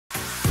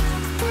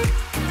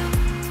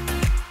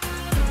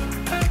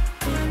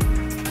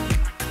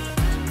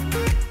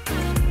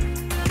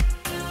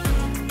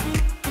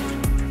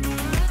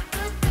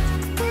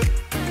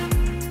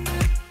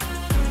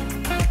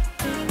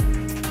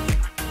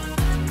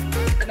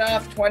starting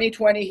off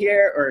 2020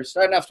 here, or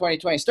starting off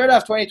 2020, start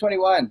off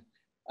 2021.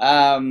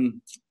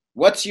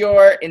 What's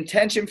your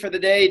intention for the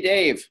day,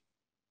 Dave?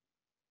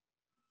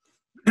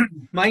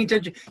 My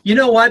intention, you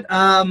know what?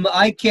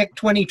 I kicked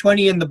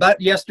 2020 in the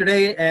butt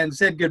yesterday and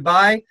said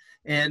goodbye.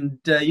 And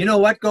you know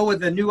what? Go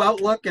with a new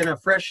outlook and a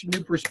fresh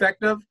new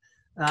perspective.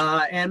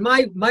 And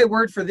my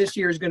word for this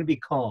year is going to be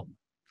calm.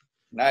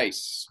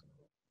 Nice.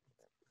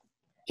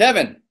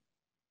 Kevin.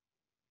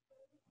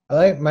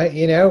 I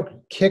like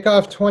kick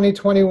off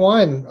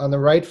 2021 on the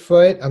right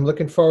foot. I'm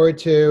looking forward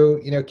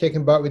to,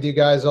 kicking butt with you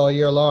guys all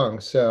year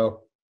long.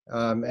 So,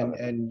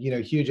 and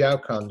huge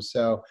outcomes.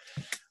 So,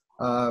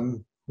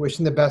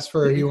 wishing the best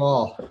for you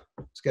all.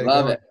 Let's get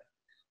Love it going. it.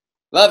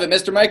 Love it.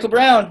 Mr. Michael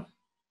Brown.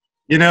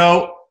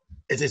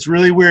 It's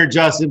really weird,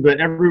 Justin,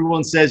 but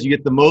everyone says you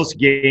get the most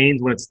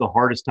gains when it's the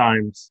hardest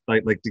times.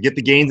 Like to get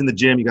the gains in the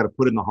gym, you got to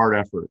put in the hard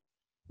effort.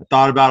 I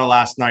thought about it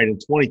last night, and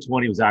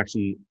 2020 was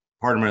actually,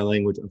 part of my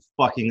language, a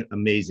fucking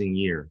amazing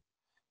year.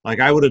 Like,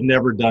 I would have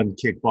never done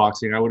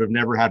kickboxing. I would have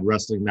never had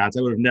wrestling mats.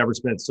 I would have never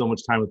spent so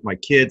much time with my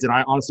kids, and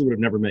I honestly would have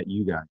never met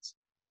you guys.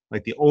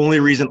 Like, the only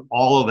reason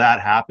all of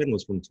that happened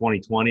was from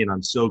 2020, and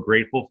I'm so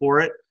grateful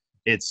for it.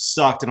 It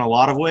sucked in a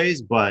lot of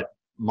ways, but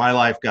my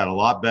life got a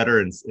lot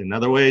better in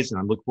other ways, and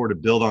I'm looking forward to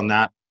build on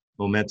that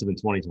momentum in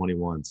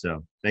 2021.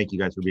 So thank you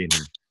guys for being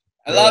here.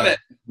 I love it.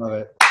 Love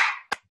it.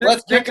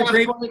 Let's kick off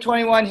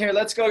 2021 here.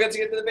 Let's go. Let's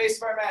get to the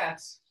base of our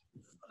mats.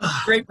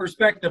 Great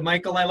perspective,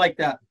 Michael. I like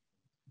that.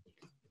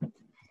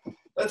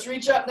 Let's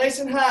reach up nice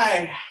and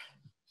high.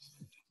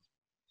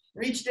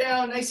 Reach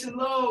down nice and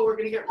low. We're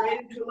going to get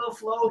right into a little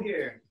flow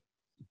here.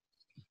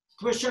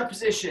 Push-up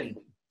position.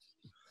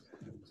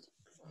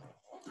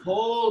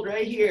 Hold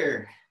right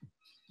here.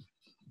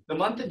 The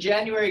month of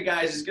January,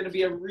 guys, is going to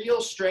be a real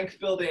strength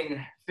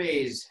building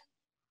phase.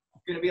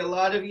 Going to be a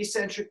lot of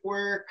eccentric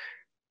work,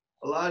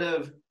 a lot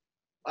of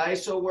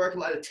ISO work, a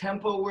lot of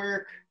tempo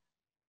work,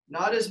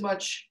 not as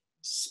much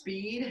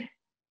speed,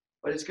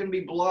 but it's going to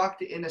be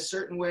blocked in a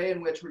certain way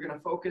in which we're going to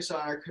focus on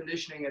our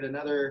conditioning in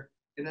another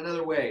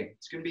way.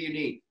 It's going to be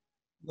unique.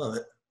 Love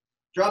it.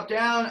 Drop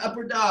down,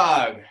 upward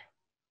dog.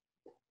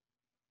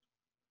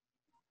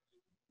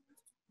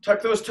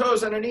 Tuck those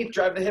toes underneath,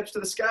 drive the hips to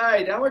the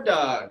sky, downward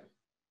dog.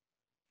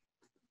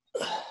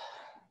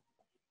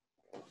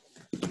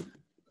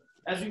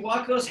 As we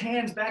walk those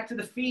hands back to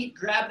the feet,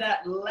 grab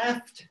that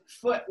left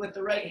foot with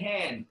the right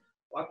hand.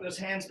 Walk those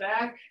hands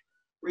back,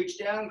 reach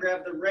down,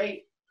 grab the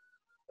right,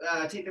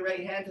 take the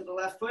right hand to the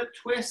left foot,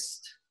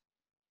 twist.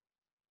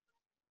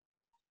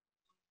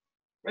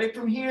 Right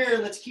from here,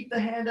 let's keep the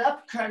hand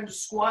up, trying to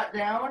squat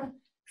down.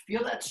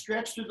 Feel that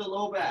stretch through the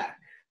low back.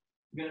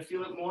 You're gonna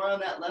feel it more on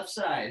that left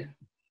side.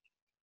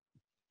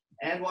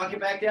 And walk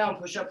it back down,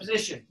 push-up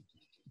position.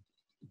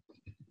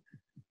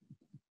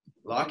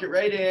 Lock it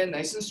right in,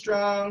 nice and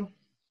strong.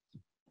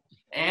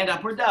 And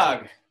upward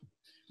dog.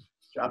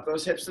 Drop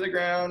those hips to the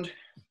ground.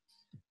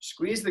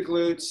 Squeeze the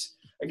glutes.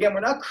 Again,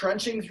 we're not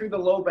crunching through the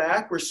low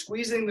back. We're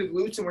squeezing the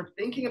glutes, and we're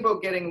thinking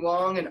about getting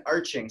long and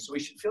arching. So we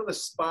should feel the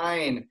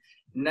spine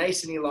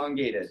nice and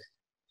elongated.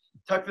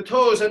 Tuck the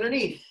toes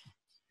underneath.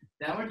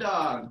 Downward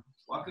dog.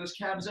 Walk those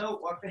calves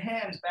out. Walk the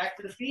hands back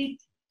to the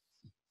feet.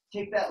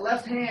 Take that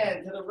left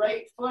hand to the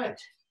right foot.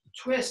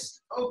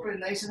 Twist, open,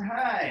 nice and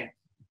high.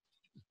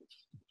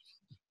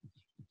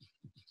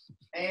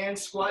 And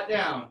squat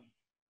down.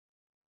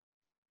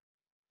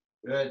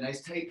 Good,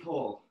 nice tight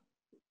pull.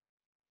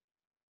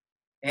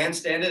 And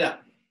stand it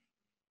up.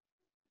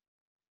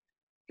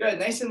 Good,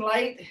 nice and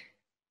light.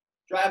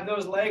 Drive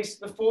those legs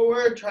to the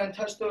forward. Try and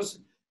touch those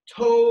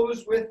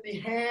toes with the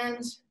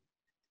hands.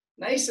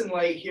 Nice and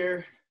light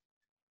here.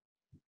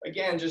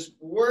 Again, just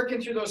working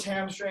through those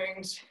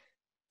hamstrings.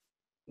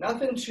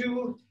 Nothing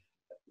too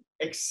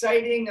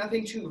exciting,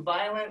 nothing too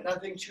violent,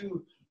 nothing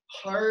too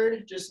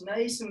hard. Just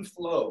nice and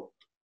flow.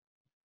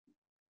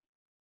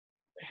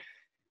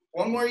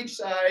 One more each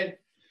side.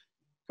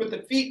 Put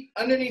the feet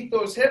underneath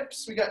those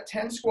hips. We got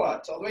 10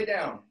 squats all the way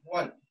down.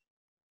 1,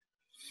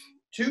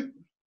 2,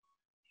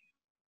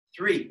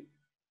 3,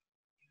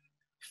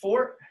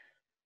 4,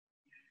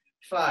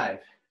 5,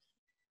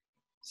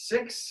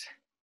 6,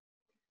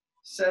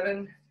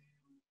 7,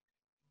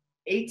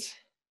 8,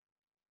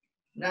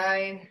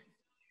 9,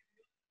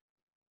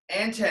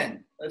 and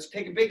 10. Let's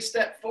take a big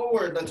step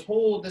forward. Let's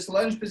hold this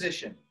lunge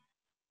position.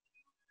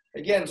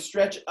 Again,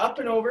 stretch up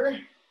and over.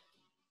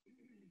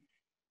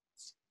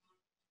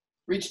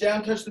 Reach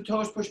down, touch the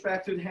toes, push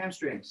back through the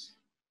hamstrings.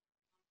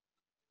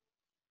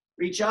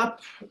 Reach up,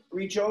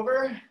 reach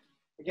over.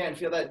 Again,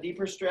 feel that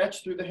deeper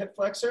stretch through the hip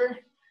flexor.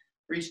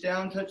 Reach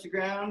down, touch the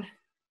ground,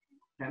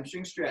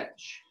 hamstring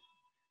stretch.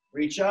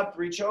 Reach up,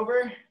 reach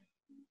over.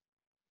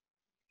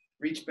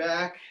 Reach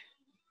back,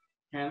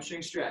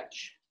 hamstring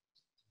stretch.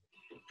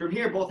 From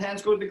here, both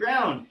hands go to the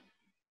ground.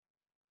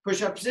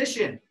 Push-up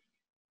position.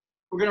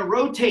 We're gonna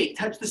rotate,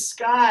 touch the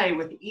sky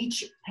with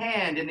each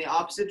hand in the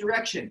opposite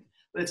direction.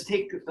 Let's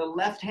take the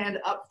left hand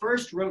up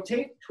first,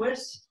 rotate,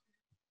 twist,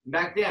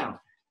 back down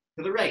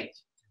to the right,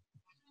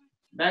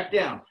 back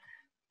down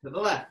to the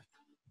left,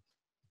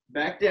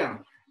 back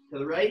down to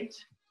the right,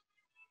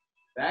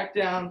 back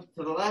down,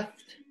 to the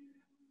left,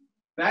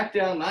 back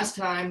down, last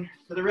time,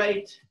 to the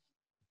right,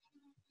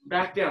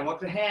 back down. Walk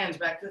the hands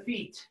back to the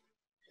feet.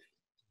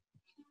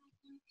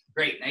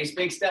 Great, nice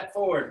big step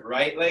forward.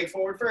 Right leg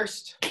forward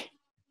first.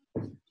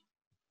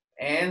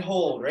 And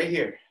hold right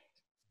here.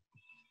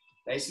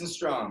 Nice and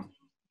strong.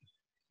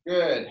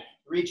 Good.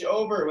 Reach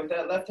over with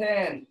that left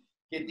hand.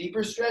 Get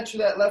deeper stretch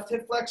with that left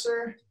hip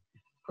flexor.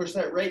 Push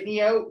that right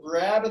knee out.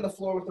 Grab on the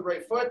floor with the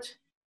right foot.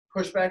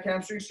 Push back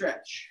hamstring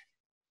stretch.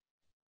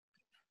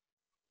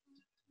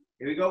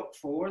 Here we go.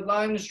 Forward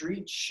lunge.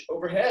 Reach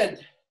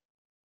overhead.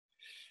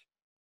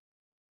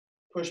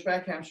 Push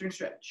back hamstring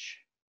stretch.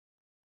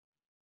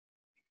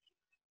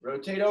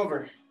 Rotate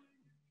over.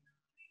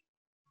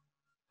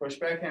 Push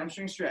back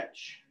hamstring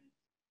stretch.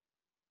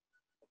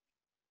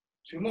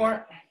 2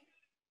 more.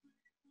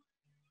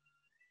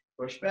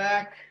 Push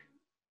back.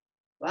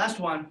 Last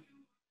one.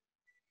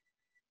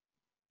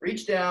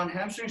 Reach down,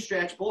 hamstring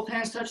stretch. Both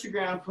hands touch the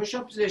ground. Push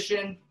up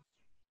position.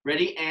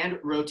 Ready, and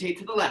rotate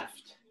to the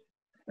left.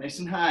 Nice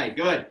and high.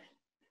 Good.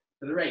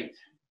 To the right.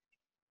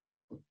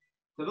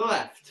 To the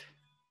left.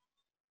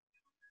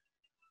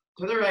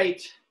 To the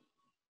right.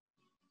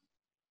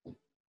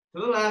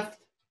 To the left.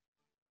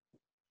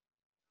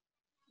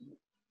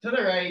 To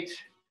the right.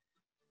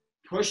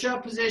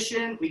 Push-up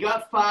position. We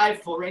got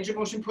 5 full range of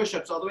motion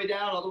push-ups all the way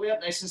down, all the way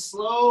up, nice and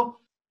slow.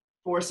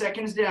 4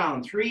 seconds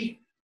down. 3,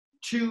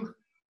 2,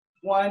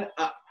 1,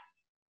 up.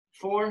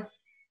 4,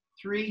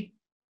 3,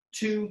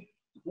 2,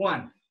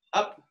 1,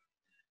 up.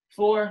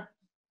 4,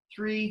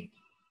 3,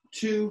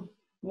 2,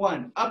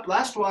 1, up.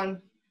 Last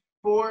one.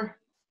 4,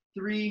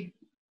 3,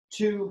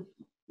 2,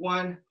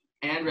 1,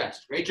 and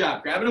rest. Great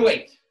job. Grabbing a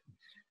weight.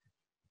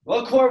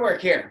 Well, core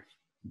work here.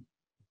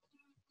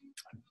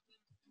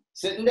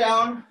 Sitting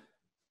down.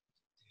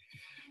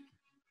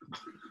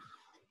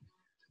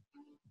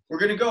 We're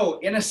gonna go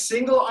in a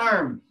single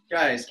arm,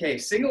 guys. Okay,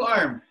 single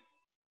arm.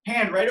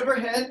 Hand right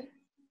overhead,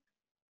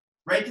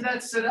 right to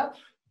that sit up.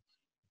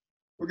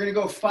 We're gonna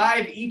go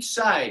 5 each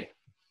side.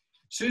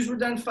 As soon as we're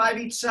done 5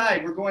 each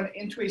side, we're going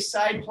into a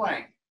side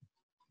plank.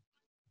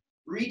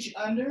 Reach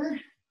under,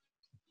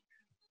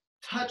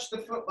 touch the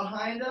foot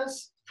behind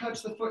us,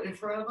 touch the foot in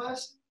front of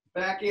us,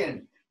 back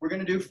in. We're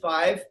gonna do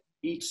 5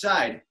 each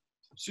side.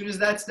 As soon as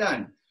that's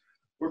done,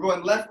 we're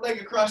going left leg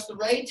across the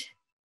right.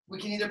 We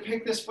can either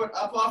pick this foot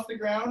up off the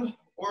ground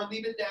or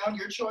leave it down,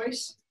 your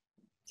choice.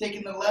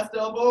 Taking the left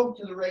elbow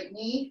to the right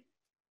knee.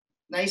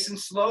 Nice and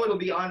slow, it'll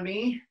be on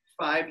me.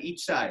 5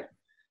 each side.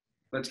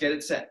 Let's get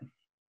it set.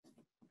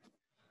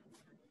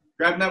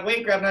 Grabbing that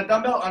weight, grabbing that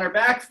dumbbell on our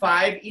back.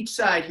 5 each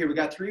side here. We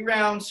got 3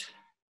 rounds.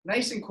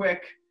 Nice and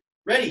quick.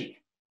 Ready.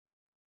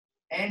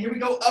 And here we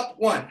go, up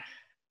 1.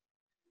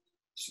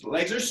 So the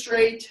legs are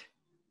straight.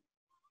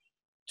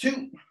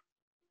 2,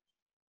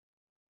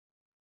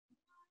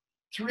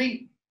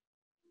 3,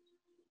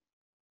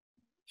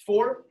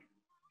 4,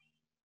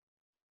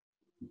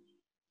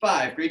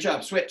 5. Great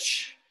job.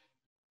 Switch.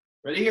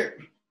 Ready here.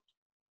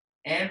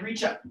 And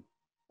reach up.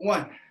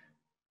 1,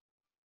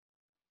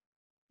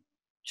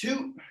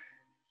 2,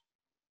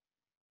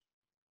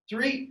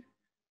 3,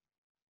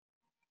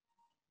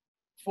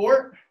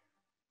 4,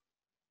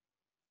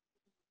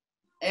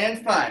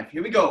 and 5.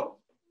 Here we go.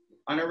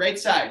 On our right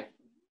side.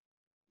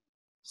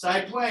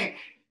 Side plank.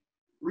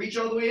 Reach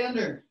all the way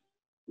under.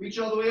 Reach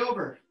all the way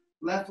over.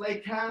 Left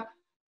leg tap.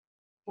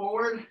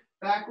 Forward,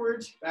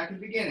 backwards, back at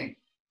the beginning.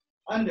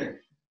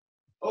 Under,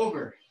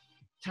 over.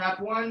 Tap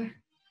 1,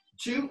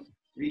 2,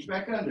 reach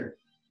back under.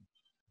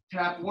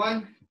 Tap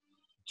 1,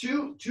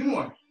 2, 2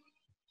 more.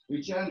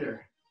 Reach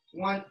under.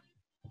 1,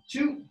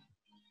 2,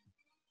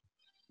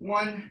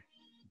 1,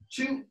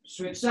 2.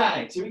 Switch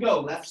sides. Here we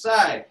go. Left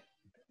side.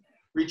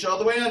 Reach all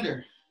the way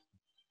under.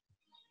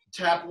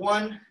 Tap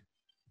 1,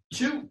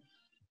 2.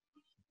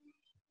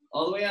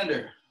 All the way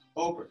under.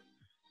 Over.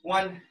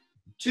 1,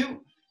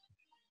 2.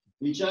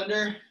 Reach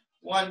under.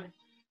 1,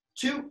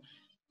 2.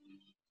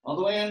 All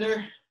the way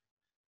under.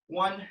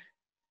 1,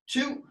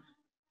 2.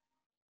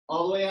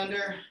 All the way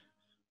under.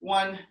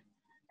 1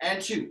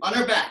 and 2. On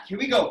our back. Here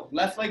we go.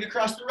 Left leg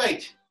across the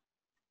right.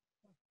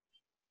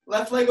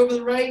 Left leg over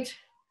the right.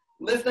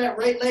 Lift that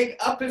right leg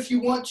up if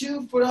you want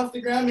to. Foot off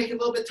the ground. Make it a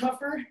little bit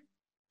tougher.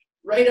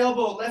 Right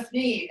elbow, left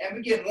knee. And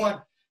we get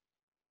 1,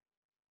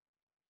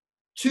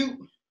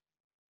 2,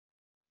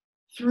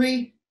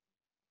 3,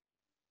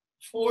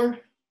 4,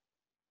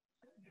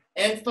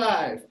 and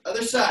 5.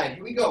 Other side.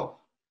 Here we go.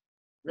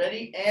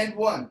 Ready? And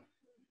 1,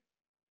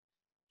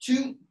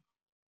 2,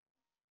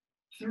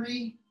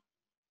 3,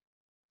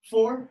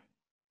 4,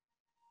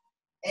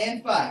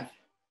 and 5.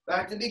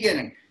 Back to the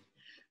beginning.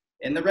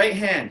 In the right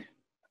hand.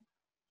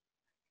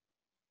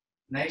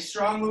 Nice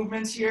strong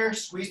movements here.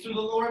 Squeeze through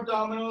the lower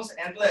abdominals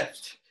and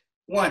lift.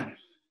 1,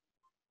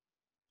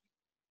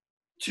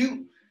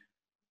 2,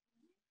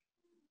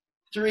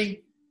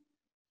 3,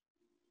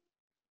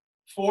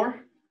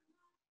 4,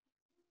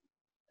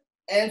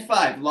 and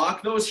 5.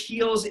 Lock those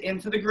heels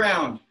into the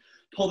ground.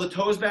 Pull the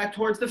toes back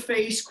towards the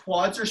face.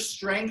 Quads are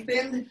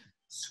strengthened.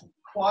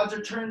 Quads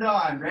are turned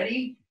on.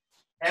 Ready?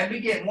 And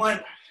begin.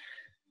 1,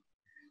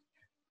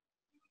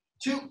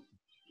 2,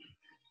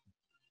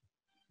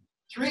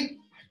 3,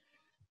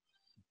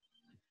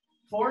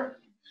 4,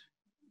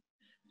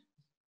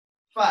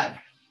 5.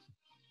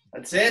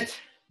 That's it.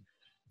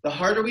 The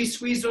harder we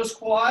squeeze those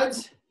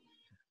quads,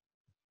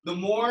 the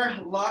more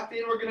locked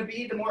in we're going to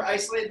be, the more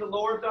isolated the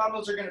lower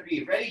abdominals are going to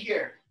be. Ready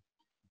here.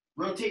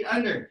 Rotate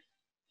under.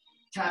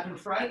 Tap in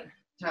front,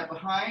 tap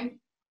behind.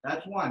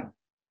 That's 1.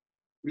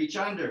 Reach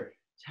under.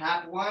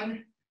 Tap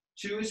 1,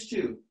 2 is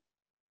 2.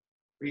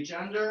 Reach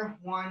under,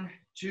 1,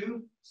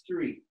 2,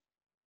 3.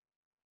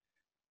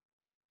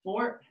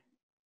 4.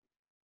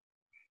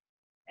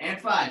 And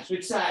 5.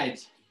 Switch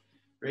sides.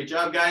 Great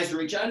job, guys.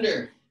 Reach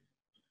under.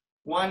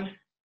 1.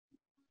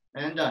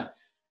 And done.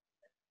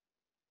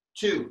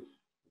 2.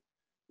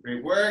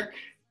 Great work.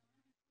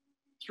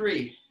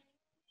 3.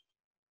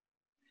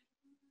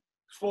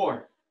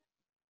 4.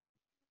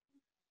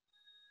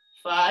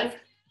 5.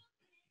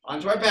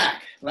 Onto our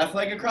back. Left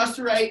leg across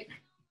the right.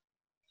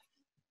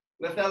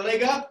 Lift that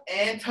leg up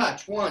and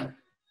touch. 1.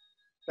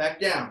 Back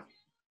down.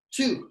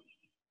 2.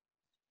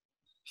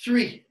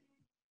 3.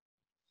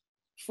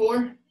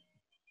 4.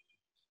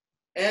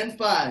 And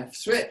 5.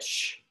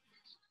 Switch.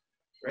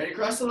 Right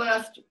across the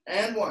left.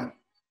 And 1.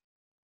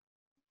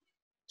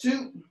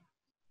 2.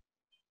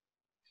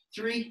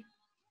 3.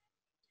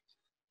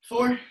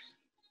 4.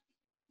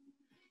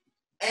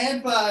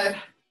 And 5.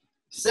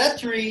 Set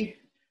 3.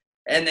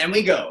 And then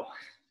we go.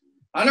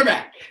 On our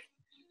back.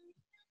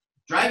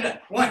 Drive it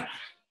up. 1.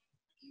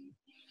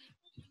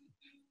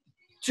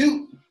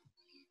 2.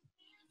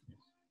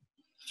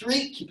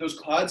 3. Keep those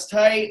quads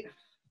tight.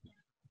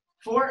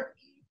 4.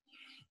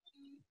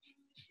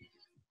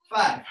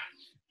 5.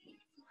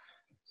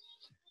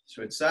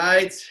 Switch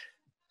sides.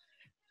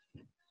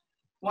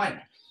 1.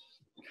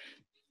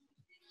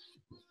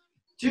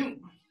 2.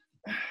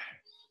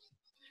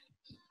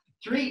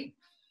 3.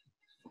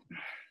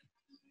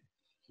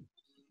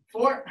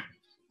 4.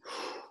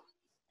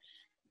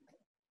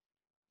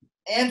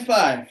 And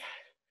 5.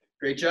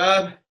 Great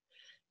job. Here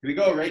we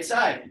go, right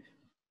side.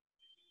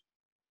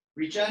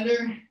 Reach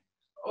under,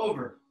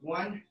 over.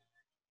 1,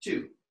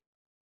 2.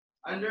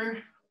 Under,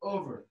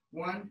 over.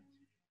 1,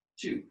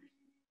 2.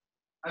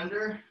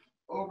 Under,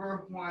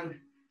 over. 1,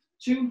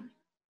 2.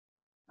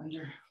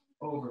 Under,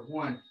 over.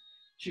 1,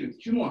 2.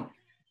 2 more.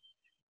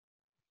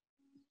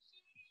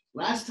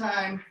 Last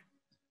time.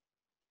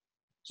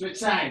 Switch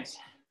sides.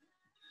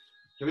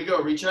 Here we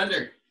go. Reach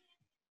under.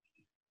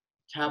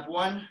 Tap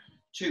 1,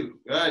 2.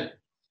 Good.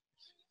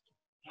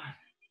 1,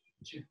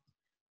 2.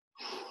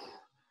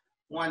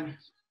 1,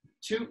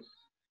 2.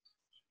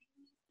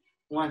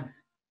 1,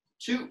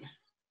 2.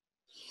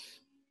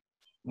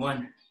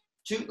 1,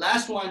 2.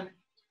 Last one. 1,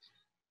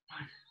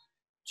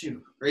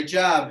 2. Great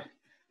job.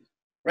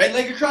 Right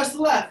leg across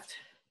the left.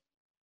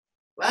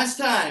 Last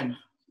time.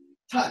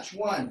 Touch.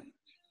 1,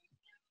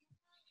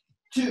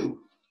 2,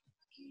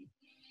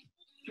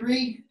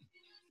 3,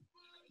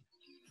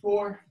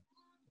 4,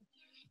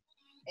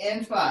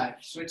 and 5.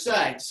 Switch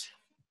sides.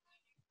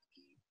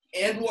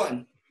 And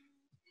 1,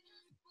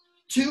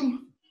 2,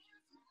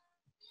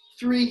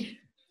 3,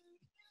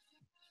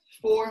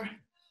 4,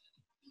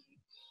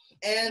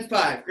 and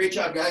 5. Great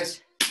job,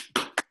 guys.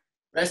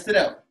 Rest it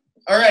out.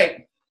 All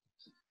right.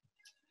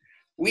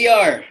 We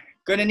are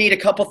going to need a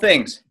couple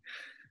things.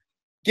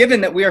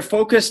 Given that we are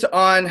focused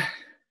on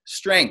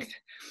strength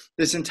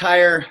this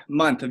entire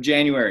month of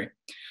January,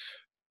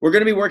 we're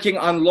going to be working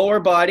on lower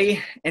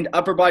body and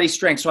upper body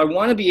strength. So I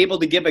want to be able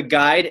to give a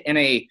guide and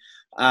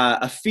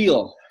a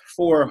feel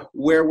for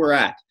where we're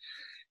at.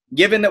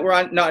 Given that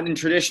we're not in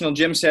traditional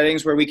gym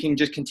settings where we can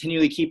just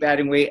continually keep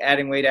adding weight,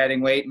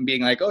 and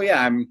being like, oh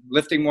yeah, I'm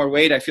lifting more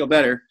weight, I feel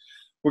better.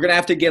 We're going to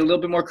have to get a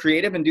little bit more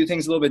creative and do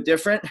things a little bit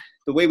different.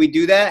 The way we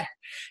do that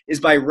is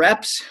by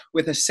reps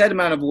with a set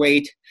amount of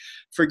weight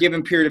for a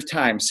given period of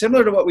time.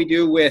 Similar to what we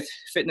do with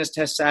Fitness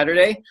Test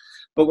Saturday,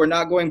 but we're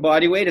not going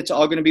body weight. It's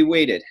all going to be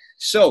weighted.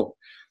 So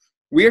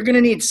we are going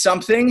to need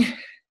something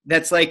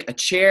that's like a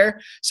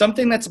chair,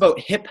 something that's about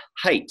hip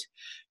height,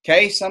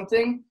 okay?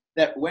 Something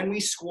that when we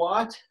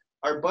squat,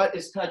 our butt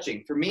is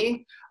touching. For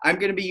me, I'm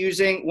going to be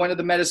using one of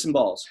the medicine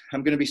balls.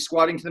 I'm going to be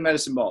squatting to the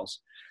medicine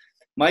balls.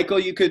 Michael,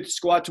 you could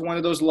squat to one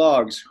of those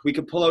logs. We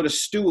could pull out a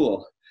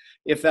stool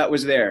if that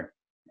was there.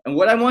 And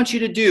what I want you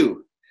to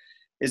do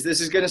is, this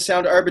is going to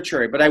sound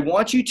arbitrary, but I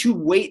want you to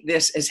weight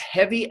this as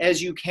heavy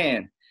as you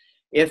can.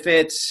 If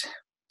it's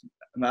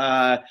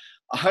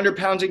 100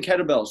 pounds in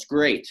kettlebells,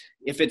 great.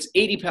 If it's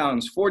 80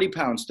 pounds, 40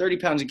 pounds, 30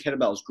 pounds in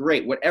kettlebells,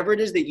 great. Whatever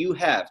it is that you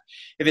have.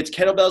 If it's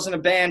kettlebells and a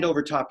band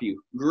over top of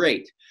you,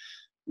 great.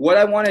 What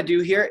I want to do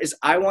here is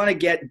I want to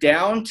get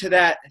down to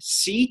that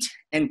seat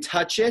and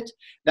touch it.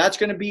 That's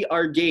going to be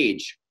our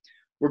gauge.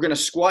 We're going to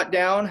squat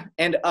down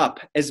and up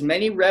as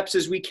many reps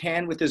as we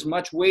can with as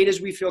much weight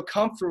as we feel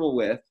comfortable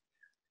with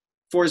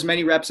for as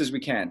many reps as we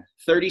can.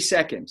 30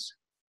 seconds.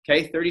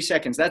 Okay, 30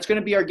 seconds. That's going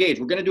to be our gauge.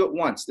 We're going to do it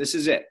once. This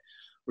is it.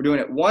 We're doing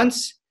it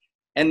once,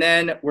 and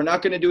then we're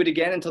not going to do it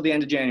again until the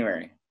end of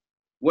January.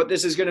 What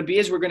this is going to be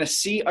is we're going to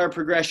see our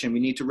progression. We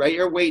need to write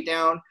our weight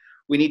down.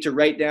 we need to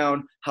write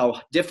down how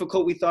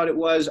difficult we thought it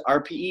was,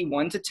 RPE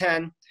 1 to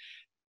 10.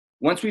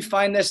 Once we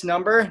find this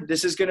number,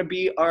 this is going to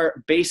be our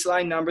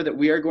baseline number that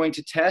we are going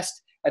to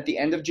test at the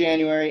end of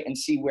January and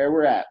see where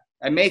we're at.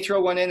 I may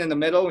throw one in the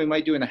middle. We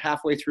might do it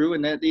halfway through,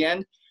 and then at the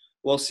end,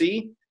 we'll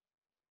see.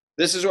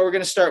 This is what we're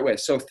going to start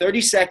with. So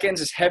 30 seconds,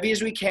 as heavy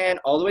as we can,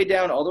 all the way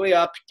down, all the way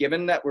up,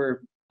 given that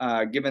we're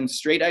given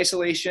straight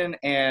isolation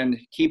and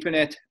keeping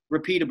it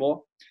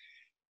repeatable.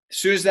 As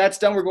soon as that's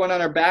done, we're going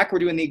on our back. We're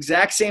doing the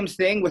exact same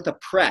thing with a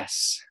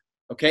press,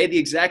 okay? The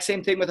exact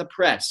same thing with a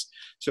press.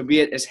 So be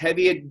it as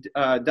heavy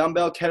a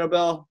dumbbell,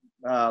 kettlebell,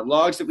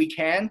 logs that we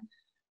can.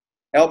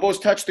 Elbows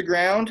touch the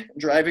ground,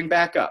 driving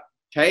back up,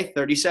 okay?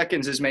 30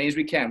 seconds, as many as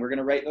we can. We're going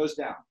to write those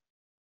down.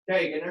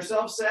 Okay, getting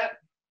ourselves set.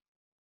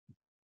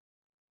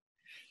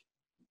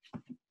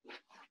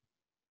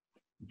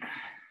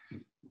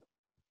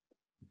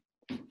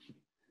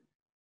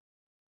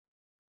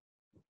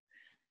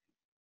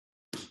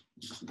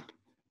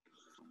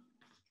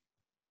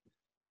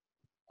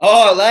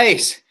 Oh,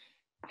 nice.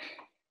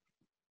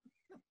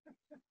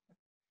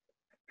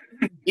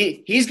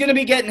 He's going to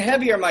be getting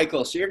heavier,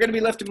 Michael, so you're going to be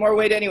lifting more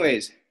weight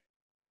anyways.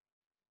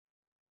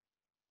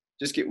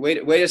 Just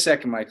wait a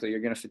second, Michael. You're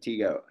going to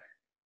fatigue out.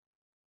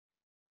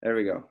 There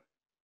we go.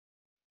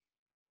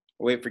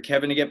 Wait for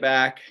Kevin to get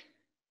back.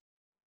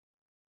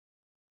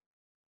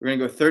 We're going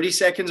to go 30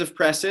 seconds of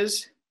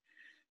presses,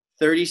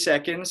 30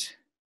 seconds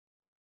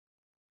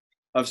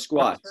of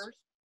squats.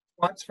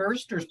 Squats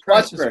first or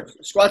squats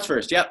first? Squats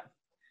first, yep.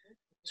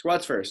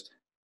 Squats first.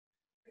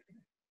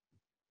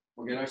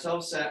 We'll get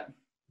ourselves set.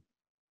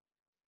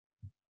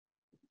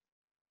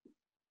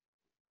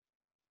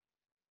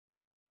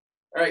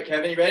 All right,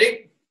 Kevin, you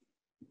ready?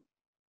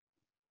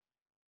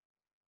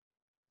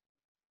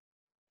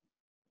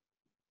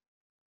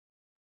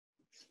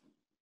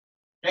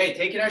 Okay,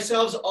 taking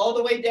ourselves all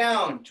the way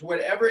down to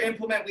whatever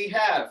implement we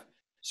have.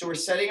 So we're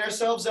setting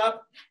ourselves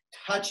up,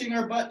 touching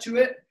our butt to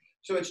it.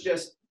 So it's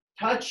just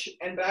touch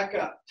and back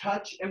up,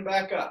 touch and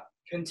back up.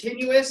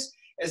 Continuous,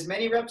 as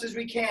many reps as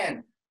we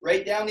can.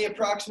 Write down the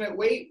approximate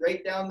weight,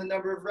 write down the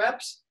number of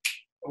reps.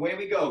 Away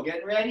we go.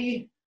 Getting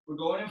ready. We're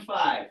going in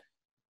 5.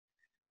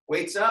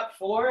 Weights up,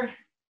 4,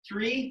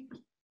 3,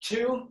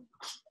 2,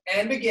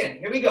 and begin.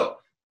 Here we go.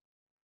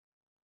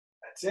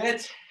 That's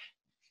it.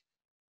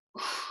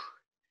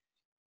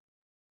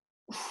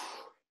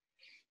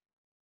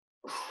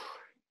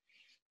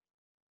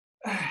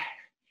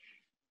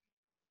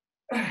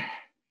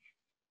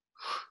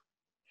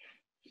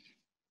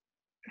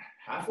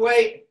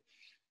 Halfway.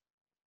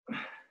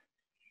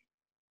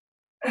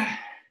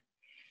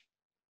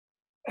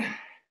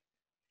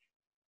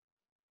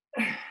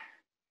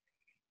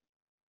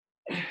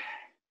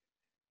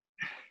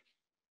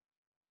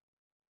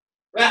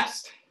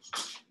 Rest.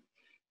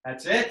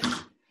 That's it.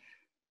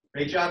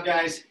 Great job,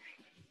 guys.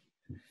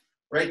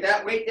 Write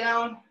that weight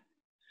down.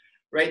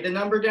 Write the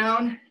number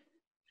down.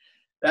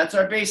 That's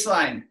our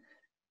baseline.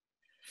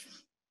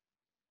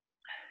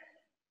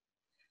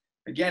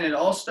 Again, it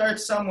all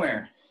starts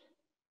somewhere.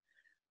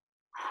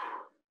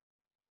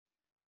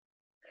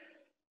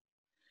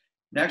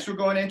 Next, we're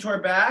going into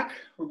our back.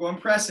 We're going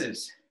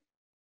presses.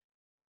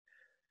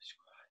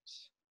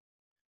 Squats.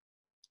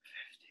 50.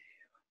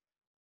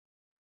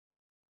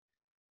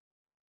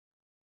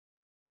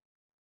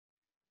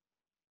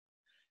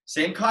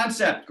 Same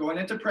concept, going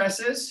into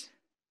presses.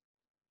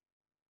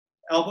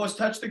 Elbows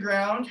touch the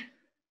ground.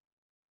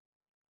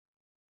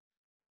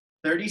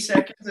 30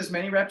 seconds, as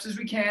many reps as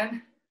we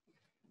can.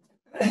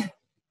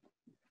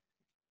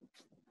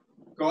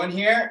 Going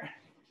here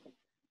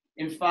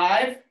in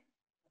 5,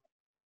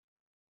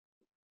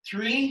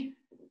 3,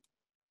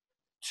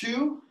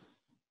 2,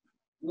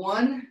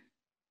 1,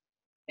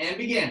 and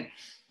begin.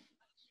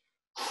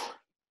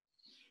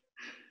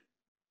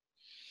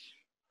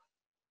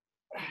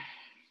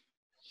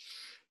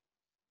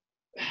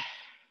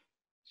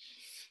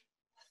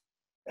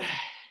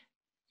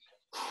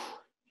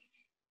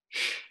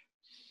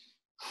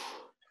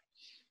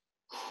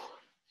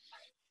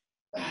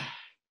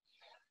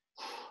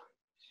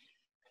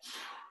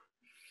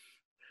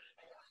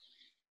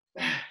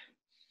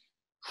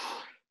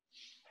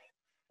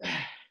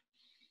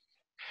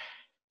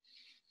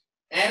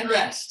 And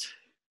rest.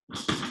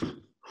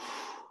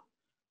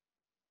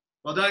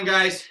 Well done,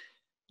 guys.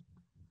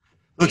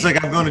 Looks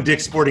like I'm going to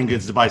Dick's Sporting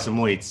Goods to buy some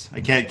weights.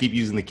 I can't keep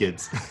using the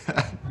kids.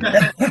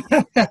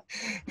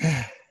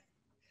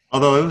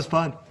 Although it was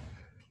fun.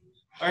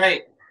 All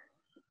right.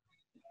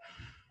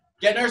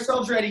 Getting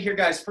ourselves ready here,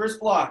 guys. First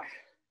block.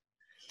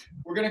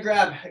 We're going to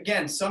grab,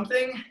 again,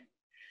 something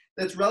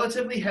that's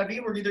relatively heavy.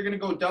 We're either going to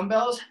go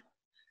dumbbells,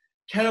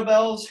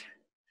 kettlebells,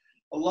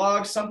 a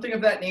log, something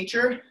of that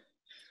nature.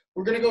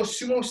 We're going to go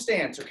sumo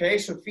stance, okay?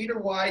 So feet are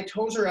wide,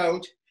 toes are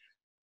out,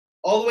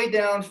 all the way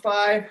down.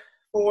 5,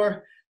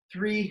 4,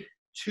 3,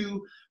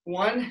 2,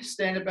 1.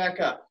 Stand it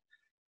back up.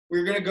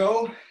 We're going to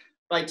go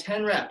by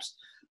 10 reps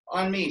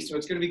on me. So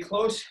it's going to be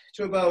close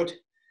to about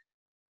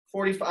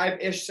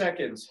 45-ish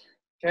seconds,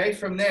 okay?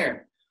 From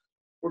there,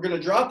 we're going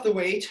to drop the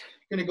weight.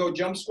 We're going to go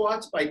jump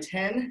squats by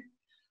 10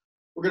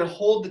 We're gonna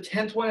hold the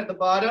 10th one at the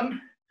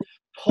bottom,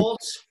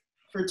 pulse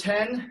for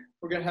 10.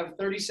 We're gonna have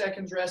 30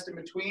 seconds rest in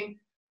between.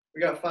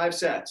 We got 5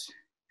 sets.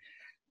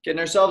 Getting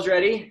ourselves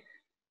ready.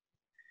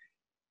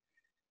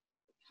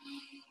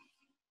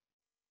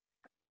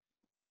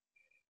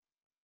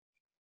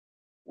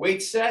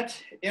 Weight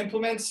set,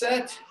 implement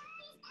set.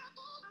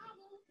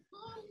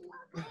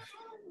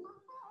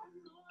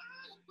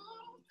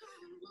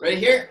 Right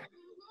here.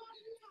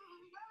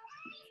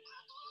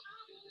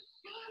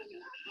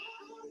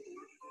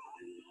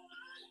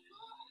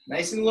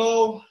 Nice and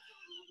low.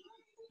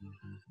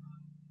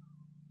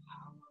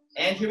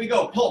 And here we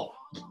go, pull.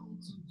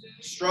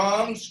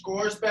 Strong,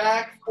 scores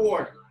back,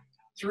 4,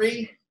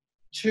 3,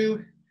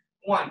 2,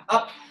 1,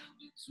 up,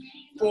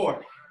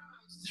 4,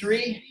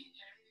 3,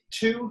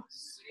 2,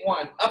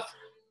 1, up,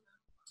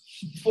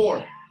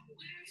 4,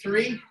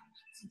 3,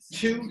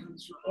 2,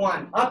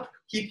 1, up,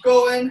 keep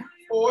going,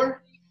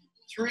 4,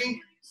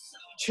 3,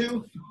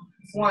 2,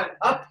 1,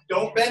 up,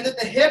 don't bend at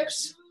the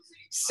hips,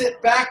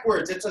 sit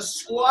backwards, it's a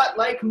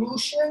squat-like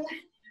motion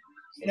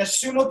in a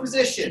sumo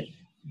position,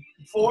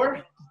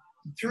 4,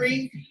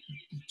 3,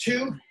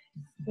 2,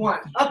 1,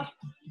 up,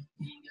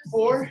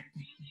 4,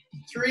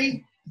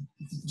 3,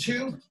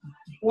 2,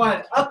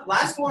 1, up,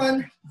 last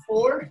one,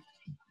 4,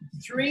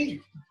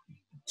 3,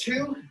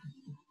 2,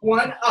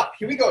 1, up,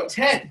 here we go,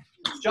 10,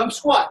 jump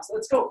squats,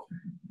 let's go,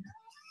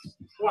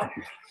 1,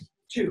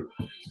 2,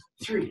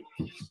 3,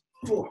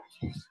 4,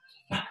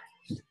 5,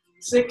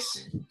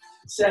 6,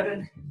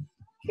 7,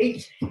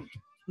 8,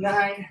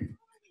 9,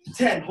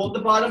 10, hold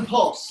the bottom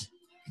pulse,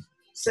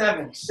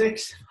 7,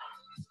 6,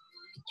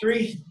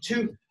 3,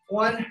 2,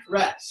 1,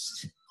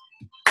 rest.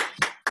 In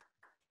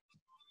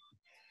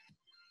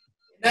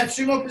that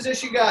sumo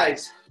position,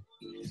 guys,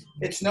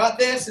 it's not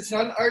this, it's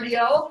not an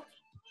RDL,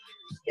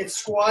 it's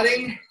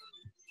squatting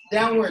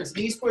downwards,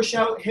 knees push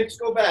out, hips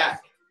go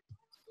back.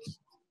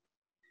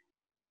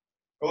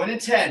 Going to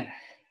 10,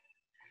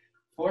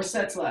 4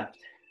 sets left.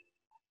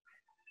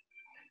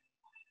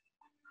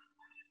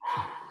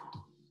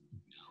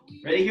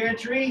 Ready here in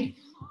 3,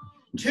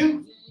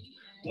 2,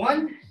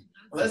 1,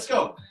 let's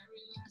go.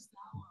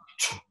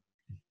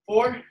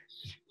 4,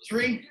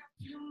 3,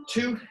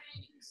 2,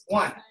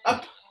 1,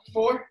 up,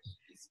 4,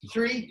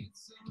 3,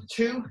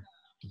 2,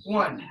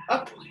 1,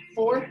 up,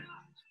 4,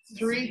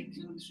 3,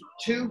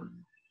 2,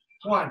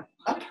 1,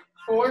 up,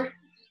 4,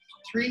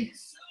 3,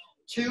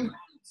 2,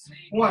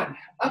 1,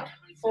 up,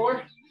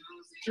 4,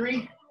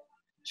 3,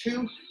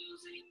 2,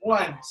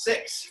 1,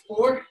 6,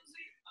 4,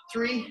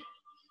 3,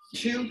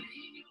 2,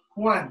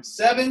 1,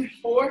 7,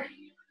 4,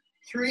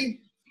 3,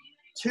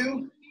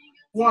 2,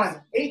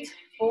 1, 8,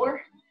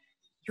 4,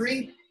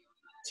 3,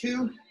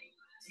 2,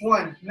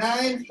 1,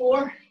 9,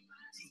 4,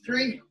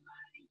 3,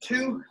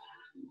 2,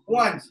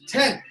 1,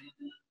 10.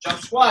 Jump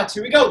squats,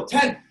 here we go,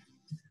 10.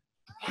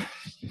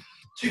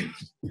 2,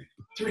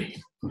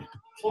 3,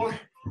 4,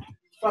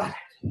 5,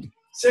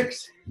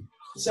 6,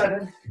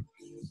 7,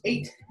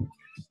 8,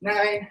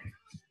 9,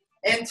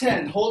 and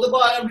 10. Hold the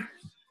bottom,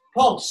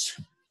 pulse.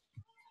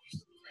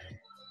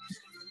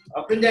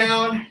 Up and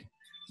down,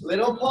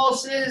 little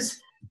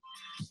pulses,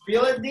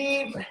 feel it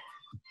deep,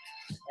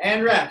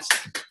 and rest.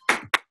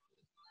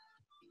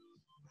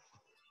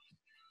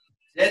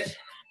 Sit.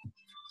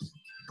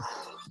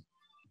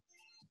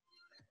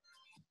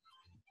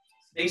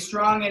 Stay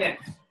strong in it.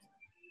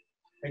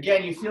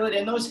 Again, you feel it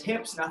in those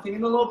hips, nothing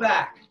in the low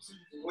back.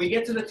 When we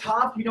get to the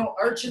top, you don't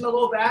arch in the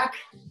low back.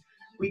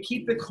 We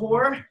keep the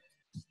core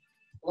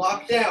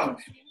locked down.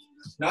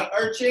 Not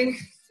arching,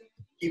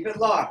 keep it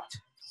locked.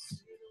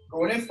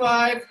 Going in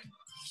 5,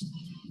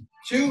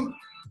 2,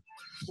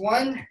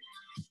 1,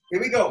 here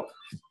we go.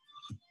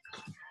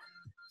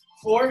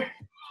 4,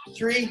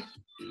 3,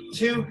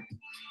 2,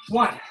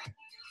 1.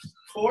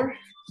 4,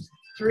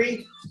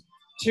 3,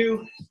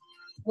 2,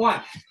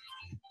 1.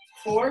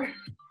 4,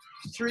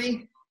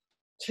 3,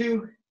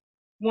 2,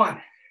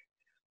 1.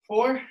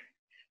 4,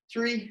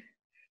 3,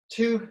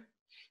 2,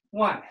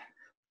 1.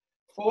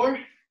 4,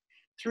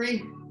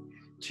 3,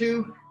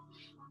 2,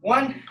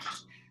 1.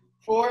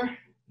 4,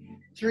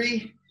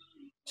 3,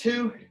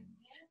 2,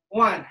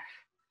 1.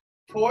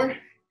 4,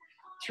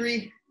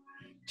 3,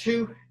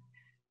 2,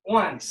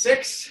 1.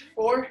 6,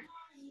 4,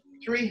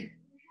 3,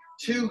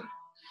 2,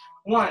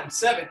 1.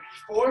 7,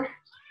 4,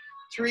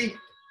 3,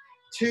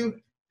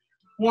 2,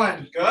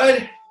 1.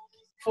 Good.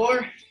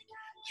 4,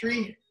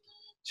 3,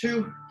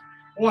 2,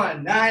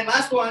 1. 9.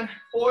 Last one.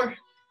 4,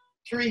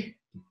 3,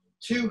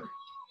 2,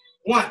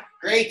 1.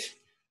 Great.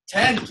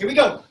 10. Here we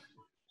go.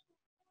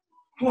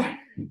 1,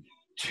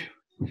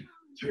 2,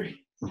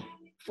 3,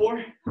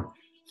 4,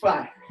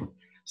 5,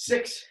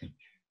 6,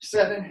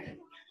 7,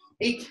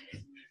 8,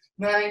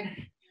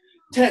 9,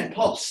 10.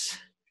 Pulse.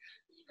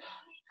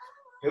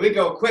 Here we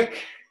go.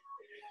 Quick.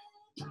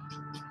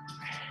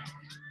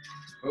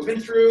 Moving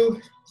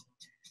through.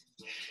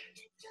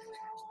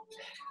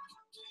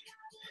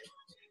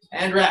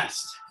 And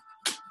rest.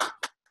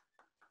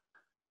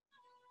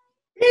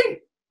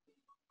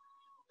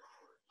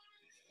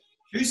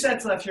 2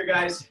 sets left here,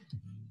 guys.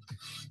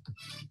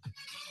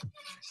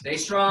 Stay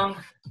strong.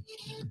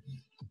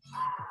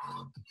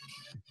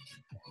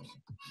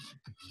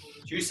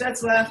 2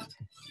 sets left.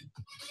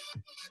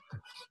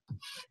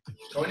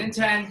 Going in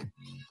 10.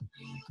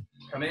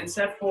 Come in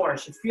set 4.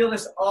 Should feel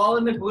this all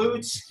in the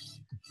glutes,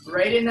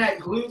 right in that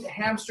glute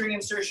hamstring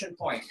insertion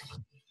point.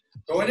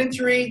 Going in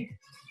 3,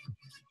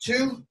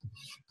 2,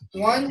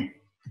 1.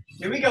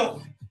 Here we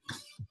go.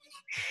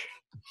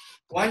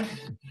 1,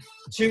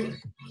 2,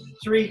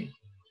 3,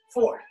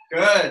 4.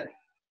 Good.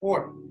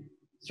 4,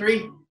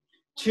 3,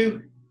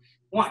 2,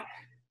 1.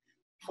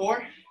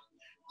 4,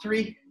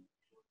 3,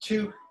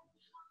 2,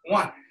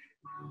 1.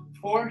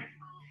 4,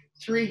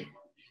 3,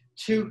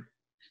 2,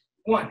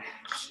 1.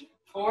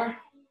 4,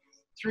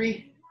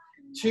 3,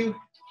 2,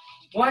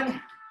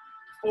 1.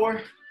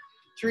 4,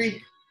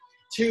 3,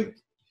 2,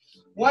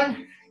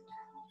 1.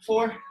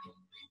 4,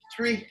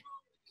 3,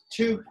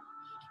 2,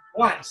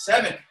 1.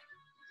 7,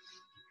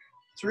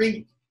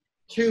 3,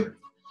 2,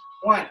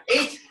 1.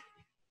 8,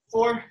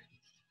 4,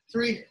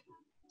 3,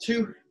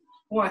 2,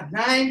 1.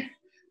 9,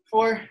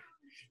 4,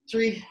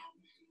 3,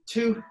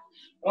 2,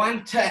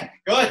 1. 10.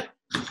 Good.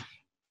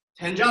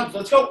 10 jumps.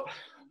 Let's go.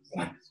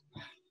 1,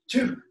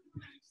 2,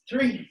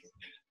 3,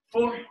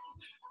 4,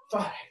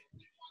 5,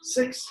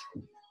 6,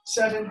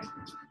 7,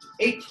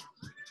 8,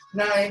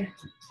 9,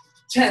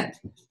 10.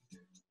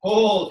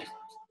 Hold.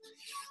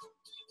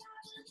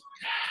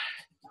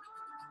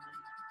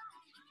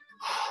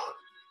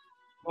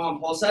 Come on,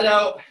 pulse that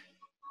out.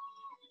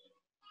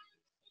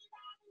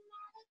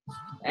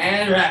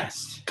 And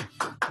rest.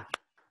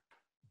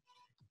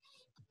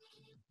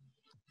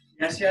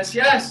 Yes, yes,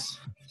 yes.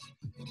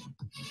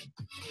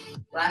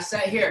 Last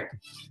set here.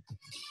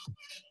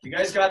 You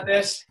guys got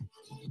this.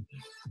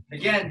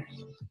 Again,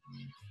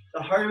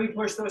 the harder we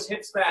push those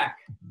hips back,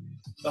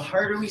 the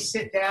harder we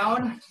sit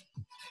down.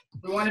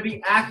 We want to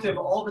be active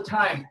all the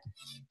time.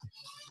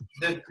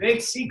 The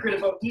big secret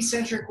about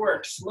eccentric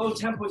work, slow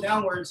tempo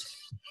downwards,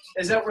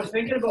 is that we're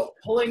thinking about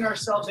pulling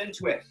ourselves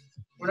into it.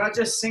 We're not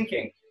just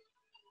sinking.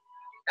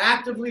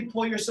 Actively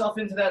pull yourself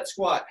into that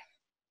squat.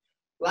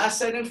 Last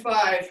set in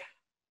 5,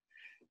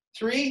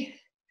 3,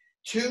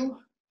 2,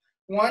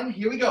 1.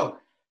 Here we go.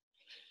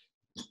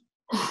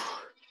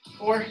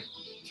 4,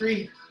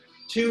 3,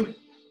 2,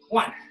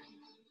 1.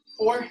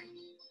 4,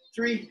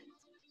 3,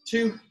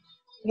 2,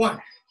 1.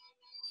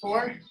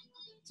 4,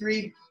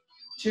 3,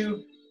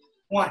 2,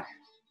 1.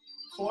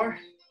 4,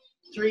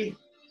 3,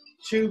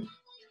 2,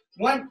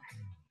 1.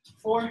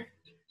 4,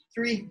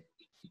 3,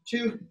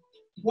 2,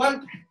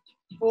 1.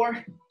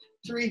 4,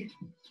 3,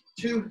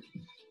 2,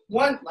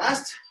 1.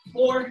 Last.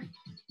 4,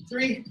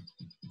 3,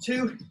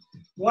 2,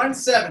 1.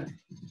 7.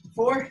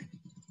 4,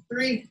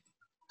 3,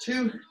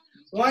 2,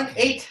 1.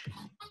 8.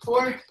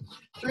 4,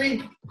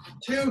 3,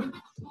 2,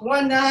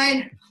 1.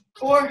 9.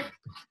 4,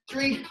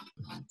 3,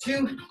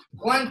 2,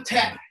 1.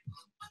 10.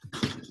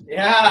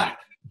 Yeah.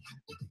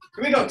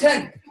 Here we go.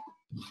 10.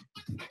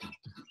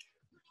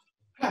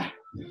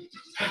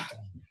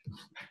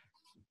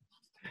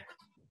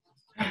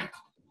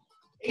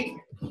 8,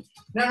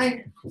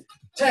 9,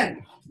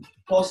 10.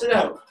 Pulse it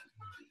out.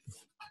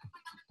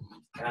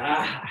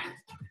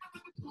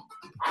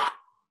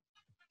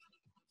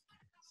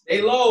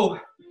 Stay low.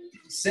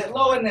 Sit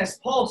low in this.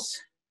 Pulse.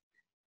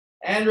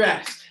 And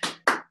rest.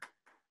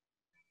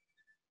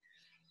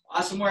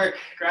 Awesome work.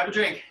 Grab a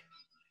drink.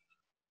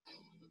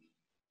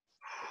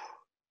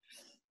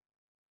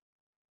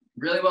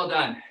 Really well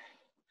done.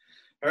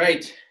 All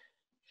right.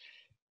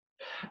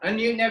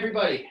 Unmuting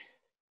everybody.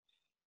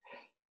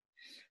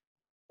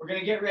 We're going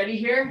to get ready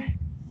here.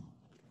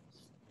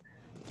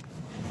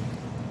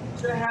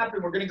 What's going to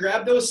happen? We're going to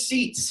grab those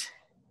seats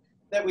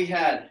that we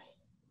had.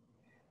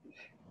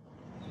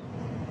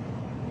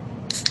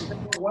 We're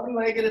going to go one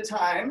leg at a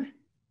time.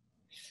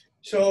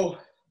 So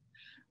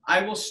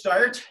I will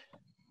start.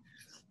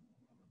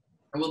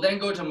 I will then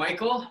go to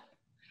Michael.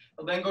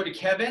 I'll then go to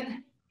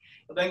Kevin.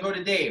 I'll then go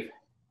to Dave.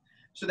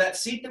 So that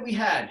seat that we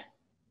had,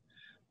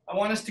 I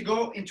want us to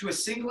go into a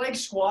single leg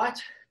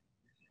squat.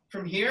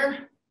 From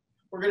here,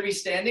 we're going to be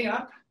standing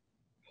up.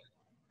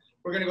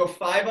 We're going to go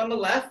 5 on the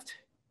left.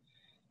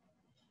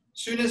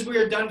 As soon as we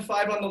are done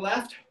 5 on the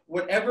left,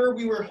 whatever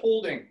we were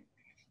holding,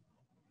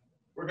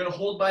 we're going to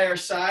hold by our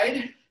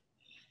side.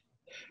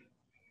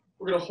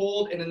 We're going to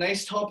hold in a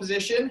nice tall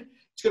position.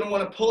 It's going to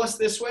want to pull us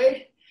this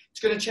way. It's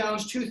going to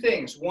challenge 2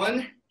 things.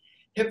 1,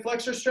 hip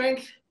flexor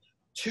strength.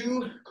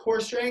 2,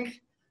 core strength.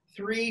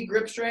 3,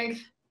 grip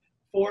strength.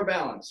 4,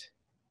 balance.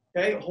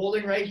 Okay,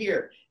 holding right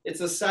here. It's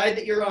the side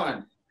that you're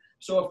on.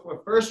 So if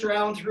we're first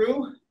round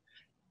through,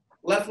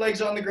 left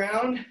leg's on the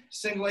ground,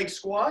 single leg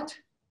squat,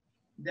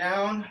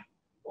 down,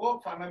 oh,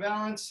 find my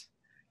balance,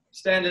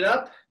 stand it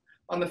up.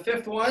 On the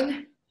 5th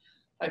one,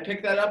 I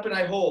pick that up and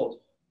I hold,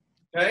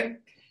 okay?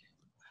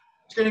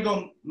 It's gonna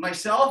go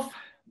myself,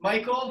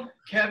 Michael,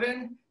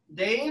 Kevin,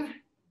 Dave,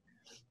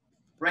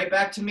 right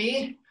back to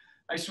me.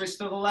 I switch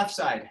to the left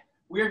side.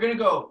 We are gonna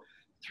go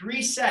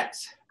 3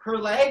 sets per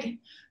leg.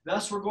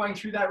 Thus, we're going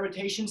through that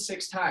rotation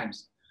 6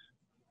 times.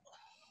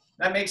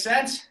 That makes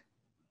sense?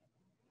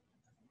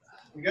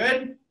 We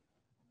good?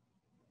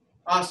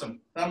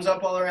 Awesome. Thumbs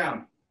up all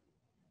around.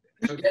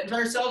 So getting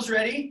ourselves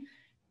ready.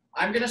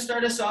 I'm going to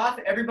start us off.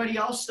 Everybody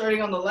else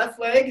starting on the left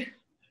leg,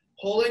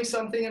 holding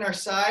something in our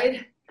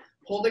side,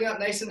 holding up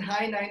nice and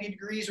high, 90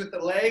 degrees with the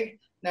leg,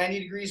 90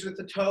 degrees with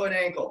the toe and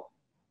ankle.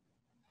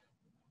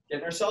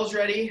 Getting ourselves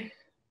ready.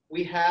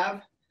 We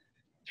have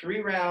 3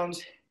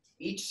 rounds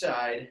each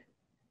side.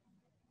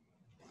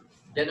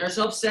 Getting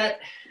ourselves set.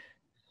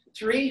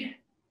 3,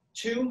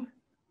 2,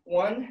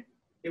 1.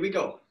 Here we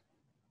go.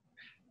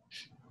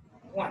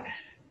 1,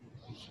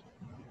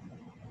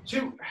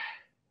 2,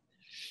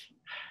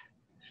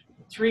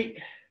 3,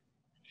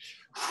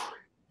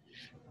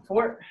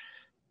 4,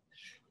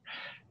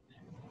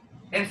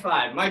 and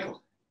 5.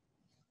 Michael.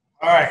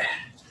 All right.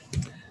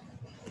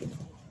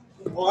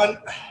 1,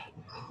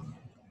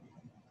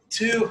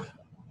 2,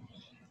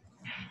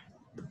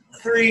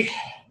 3,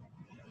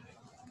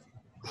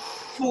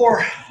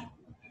 4,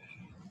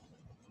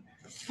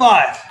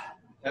 5.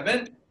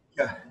 Evan.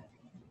 Yeah.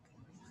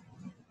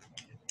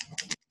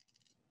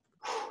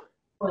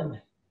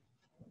 1,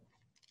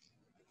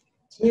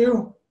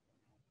 2,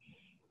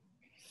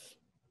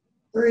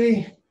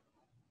 3,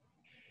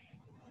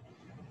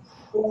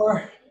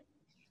 4,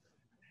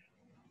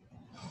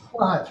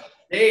 5.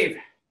 Dave.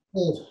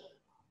 Dave.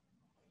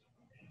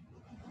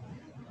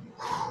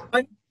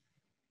 1,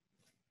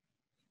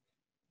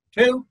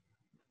 2,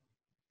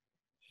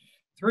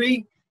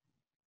 3,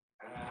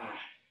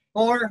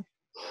 4,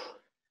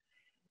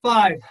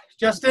 5.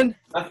 Justin.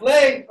 Left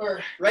leg, or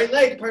right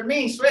leg, pardon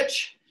me,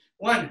 switch.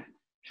 1,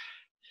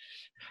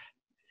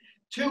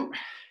 2,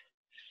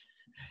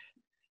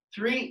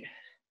 3,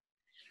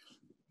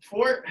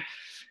 4,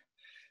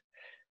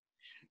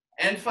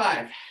 and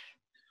 5.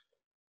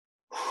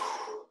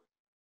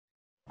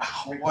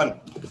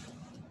 1,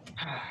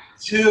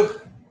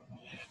 2,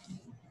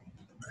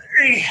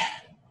 3,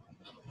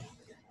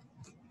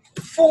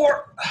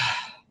 4,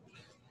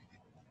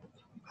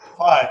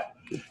 5.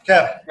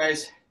 Kevin.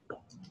 Guys,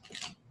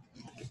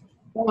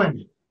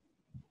 1,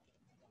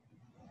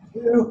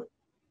 2,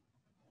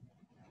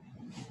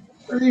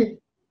 3,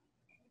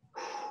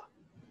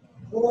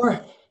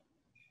 4,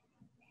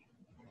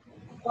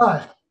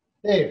 5.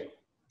 Dave.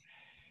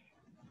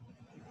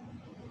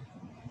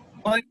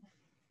 1,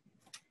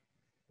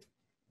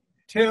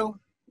 2,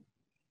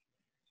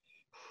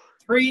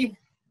 3,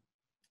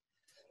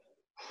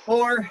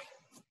 4,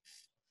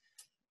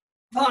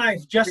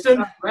 5.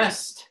 Justin.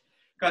 rest.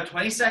 Got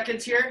 20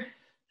 seconds here.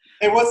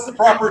 Hey, what's the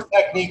proper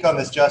technique on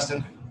this,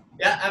 Justin?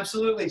 Yeah,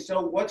 absolutely.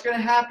 So what's going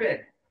to happen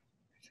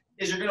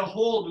is you're going to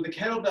hold with the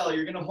kettlebell,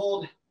 you're going to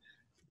hold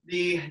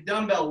the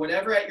dumbbell,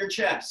 whatever, at your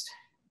chest.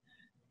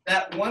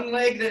 That one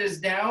leg that is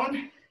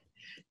down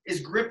is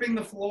gripping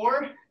the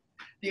floor.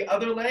 The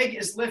other leg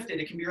is lifted.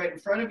 It can be right in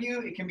front of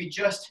you. It can be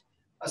just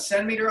a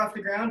centimeter off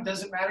the ground.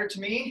 Doesn't matter to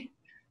me.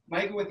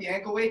 Michael with the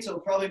ankle weights, it'll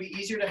probably be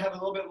easier to have a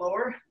little bit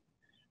lower.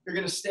 You're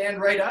going to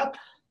stand right up,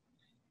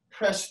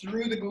 press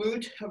through the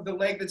glute of the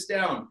leg that's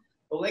down.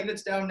 The leg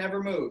that's down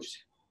never moves,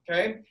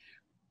 okay?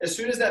 As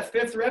soon as that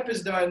 5th rep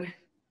is done,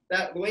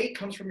 that weight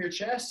comes from your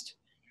chest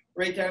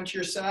right down to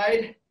your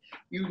side.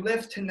 You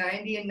lift to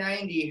 90 and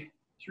 90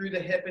 through the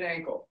hip and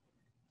ankle,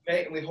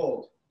 okay? And we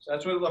hold. So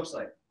that's what it looks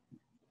like.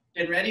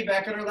 Getting ready,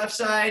 back on our left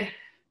side.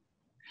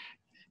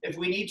 If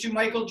we need to,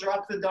 Michael,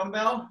 drop the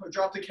dumbbell or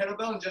drop the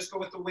kettlebell and just go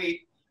with the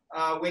weight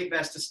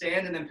vest to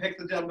stand, and then pick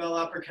the dumbbell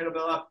up or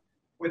kettlebell up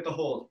with the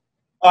hold.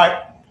 All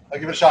right, I'll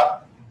give it a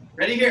shot.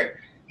 Ready here.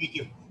 Thank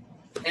you.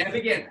 And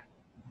begin.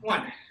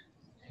 1,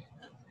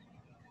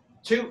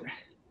 2,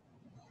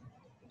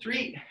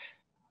 3,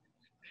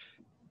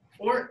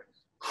 4,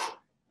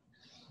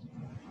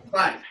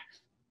 5.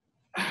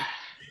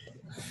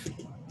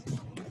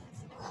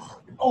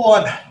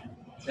 1,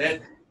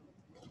 Sit.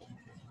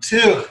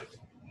 2,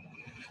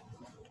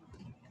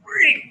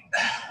 3,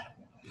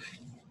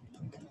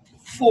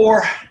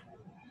 4,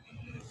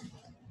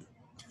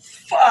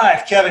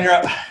 5. Kevin, you're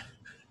up.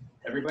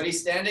 Everybody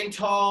standing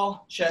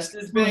tall. Chest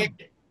is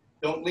big.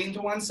 Don't lean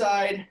to one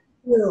side.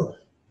 2,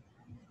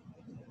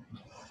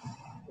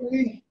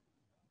 3,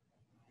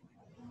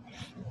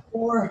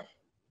 4,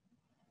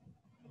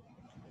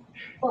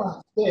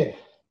 5. Dave.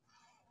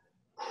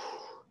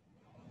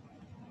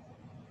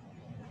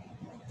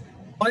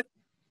 1,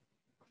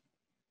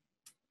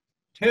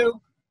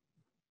 2,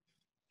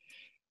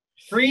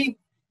 3,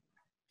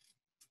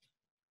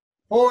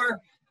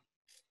 4,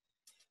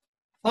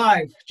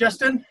 5.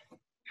 Justin.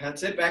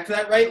 That's it. Back to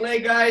that right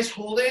leg, guys.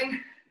 Holding.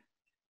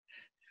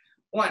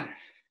 1,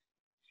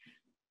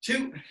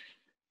 2,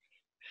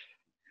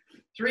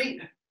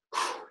 3,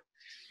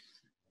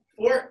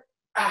 4,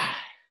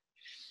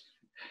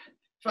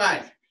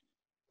 5. Here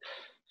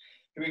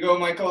we go,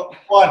 Michael.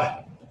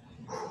 1,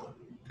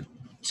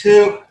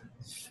 2,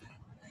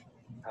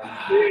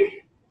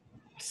 3,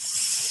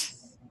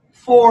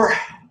 4,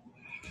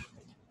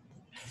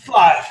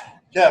 5.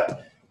 Kevin.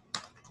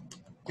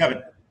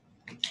 Kevin.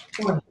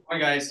 Come on,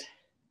 guys.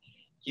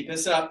 Keep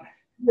this up.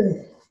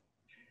 2,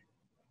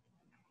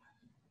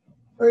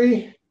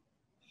 3,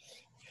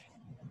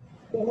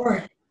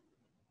 4,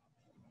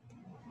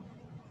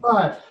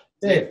 5.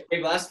 Dave.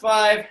 Okay, last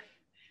 5.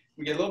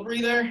 We get a little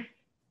breather.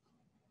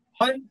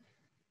 1,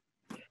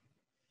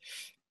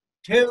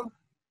 2,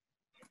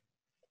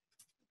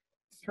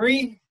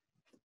 3,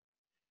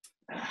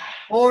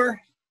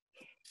 4,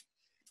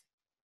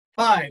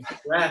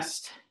 5.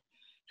 Rest.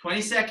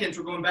 20 seconds.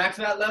 We're going back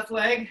to that left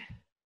leg.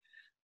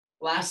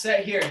 Last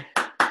set here.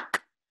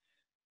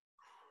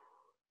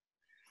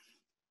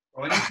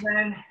 Going in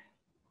 10.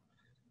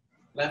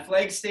 Left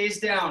leg stays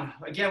down.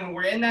 Again, when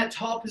we're in that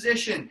tall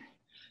position,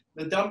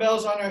 the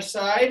dumbbell's on our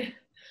side.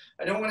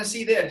 I don't want to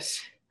see this.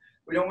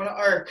 We don't want to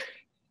arc.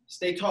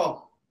 Stay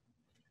tall.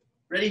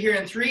 Ready here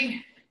in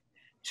 3,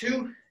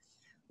 2,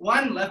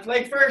 1. Left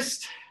leg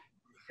first.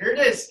 Here it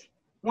is.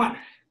 1,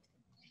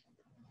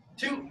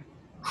 2,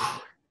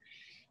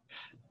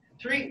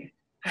 3,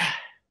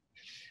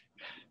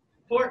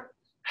 4,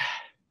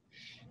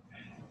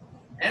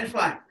 and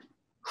 5.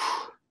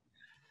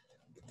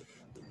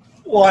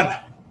 1,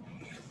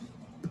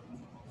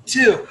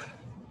 2,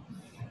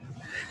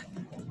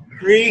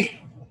 3,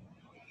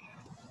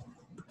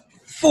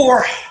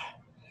 4,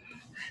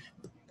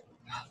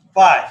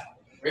 5.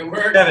 Great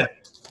work. Kevin.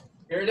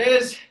 Here it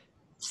is.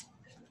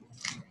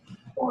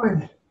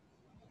 1,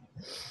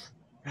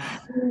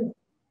 2,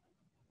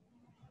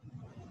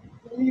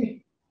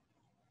 3,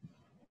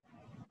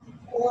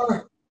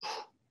 4,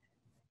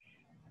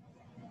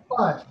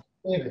 5.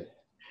 David.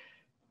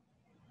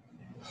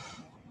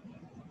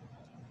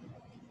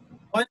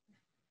 1,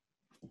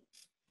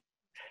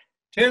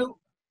 2,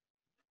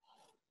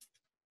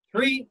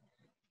 3,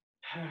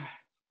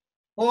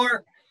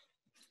 4,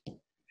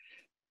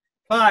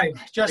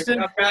 5. Justin.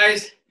 Pick it up,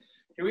 guys.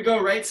 Here we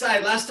go. Right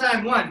side. Last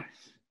time. 1,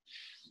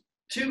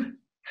 2,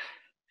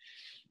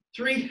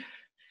 3,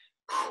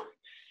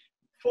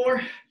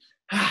 4,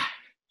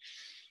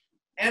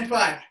 and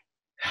 5.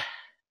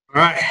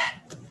 All right.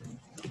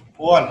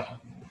 1,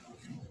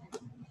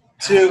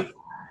 2,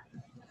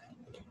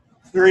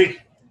 3,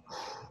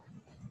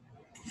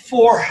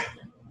 4,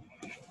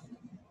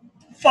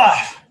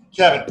 5.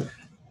 Kevin.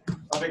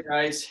 Love it,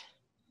 guys.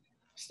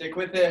 Stick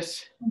with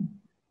this.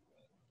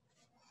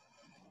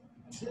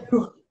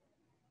 2,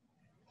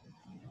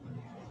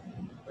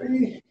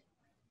 3,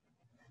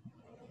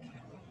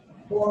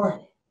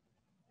 4,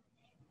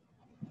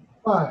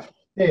 5.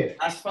 Dave.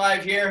 Last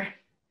 5 here.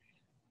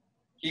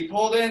 Keep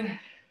holding.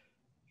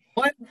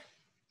 1,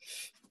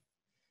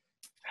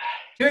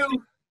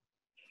 2,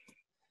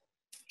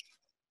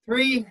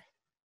 3,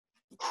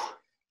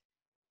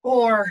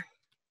 4,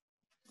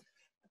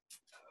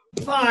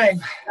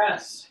 5.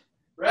 Rest.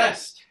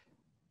 Rest.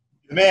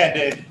 The man,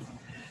 Dave.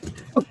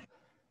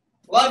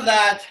 Love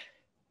that.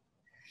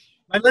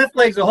 My left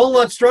leg's a whole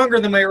lot stronger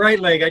than my right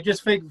leg. I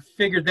just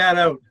figured that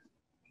out.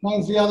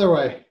 Mine's the other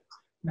way.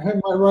 My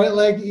right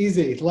leg,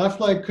 easy. Left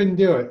leg, couldn't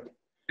do it.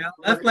 Yeah,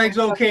 left leg's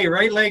okay.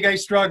 Right leg, I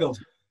struggled.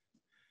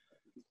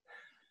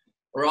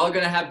 We're all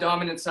going to have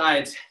dominant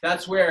sides.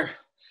 That's where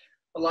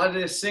a lot of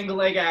this single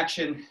leg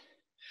action,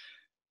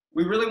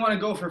 we really want to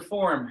go for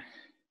form.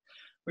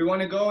 We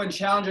want to go and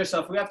challenge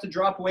ourselves. We have to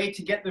drop weight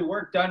to get the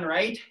work done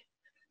right.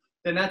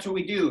 Then that's what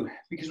we do.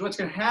 Because what's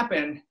going to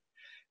happen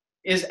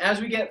is as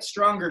we get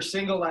stronger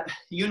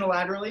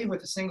unilaterally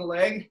with a single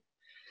leg,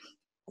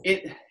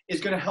 it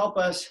is going to help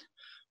us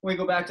when we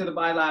go back to the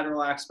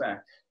bilateral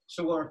aspect.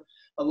 So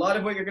a lot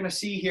of what you're going to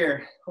see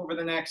here over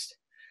the next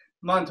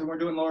month when we're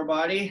doing lower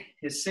body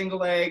is single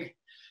leg,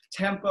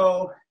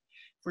 tempo.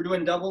 If we're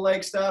doing double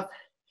leg stuff,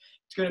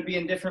 it's going to be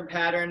in different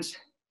patterns.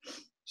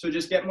 So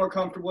just get more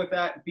comfortable with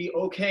that. Be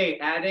okay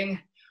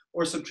adding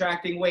or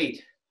subtracting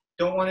weight.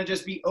 Don't want to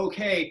just be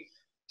okay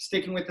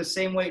sticking with the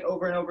same weight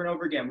over and over and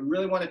over again. We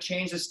really want to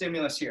change the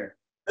stimulus here.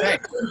 Okay.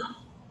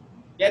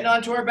 Getting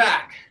onto our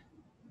back.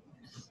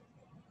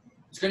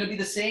 It's going to be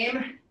the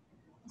same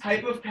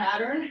type of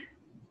pattern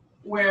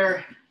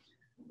where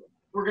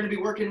we're going to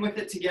be working with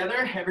it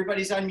together.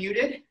 Everybody's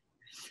unmuted.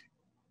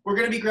 We're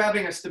going to be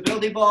grabbing a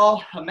stability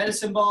ball, a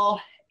medicine ball,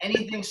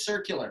 anything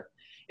circular.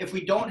 If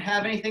we don't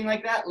have anything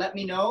like that, let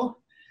me know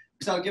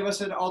because I'll give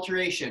us an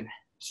alteration.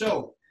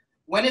 So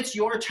when it's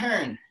your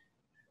turn,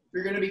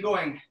 you're going to be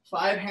going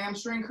 5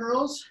 hamstring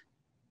curls,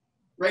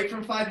 right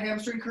from 5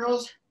 hamstring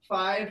curls,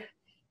 5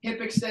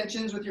 hip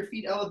extensions with your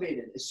feet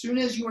elevated. As soon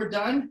as you are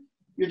done,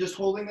 you're just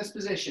holding this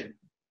position.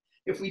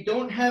 If we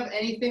don't have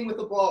anything with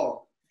the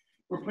ball,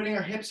 we're putting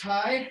our hips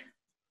high,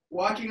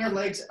 walking our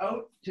legs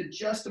out to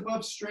just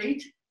above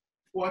straight,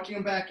 walking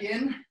them back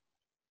in,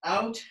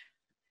 out,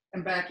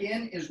 and back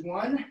in is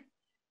 1.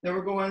 Then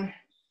we're going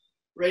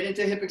right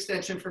into hip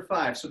extension for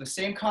 5. So the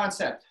same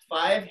concept,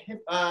 5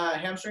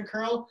 hamstring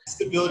curl.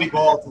 Stability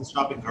ball to the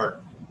shopping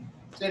cart.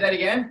 Say that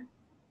again.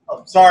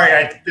 Oh, sorry,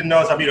 I didn't know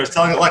it was on mute. I was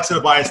telling Alexa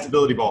to buy a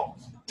stability ball.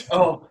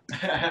 Oh,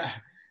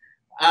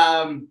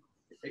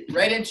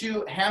 right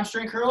into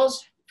hamstring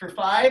curls for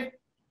 5,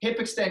 hip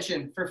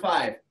extension for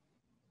 5.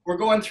 We're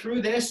going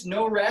through this,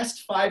 no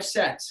rest, 5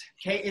 sets.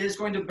 Okay, it is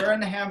going to burn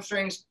the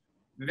hamstrings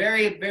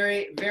very,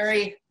 very,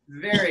 very,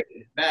 very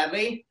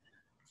badly.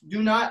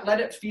 Do not let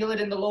it feel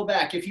it in the low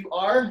back. If you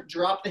are,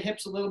 drop the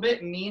hips a little bit.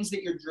 It means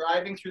that you're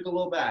driving through the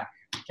low back.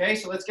 Okay,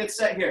 so let's get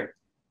set here.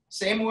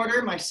 Same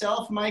order,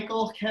 myself,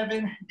 Michael,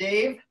 Kevin,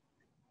 Dave.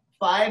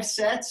 5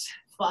 sets,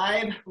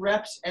 5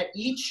 reps at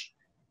each.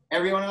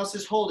 Everyone else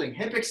is holding.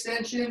 Hip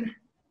extension,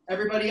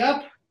 everybody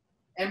up,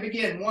 and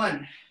begin.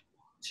 1,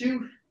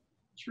 2,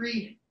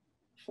 3,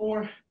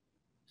 4,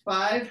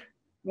 5.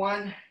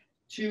 1,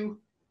 2,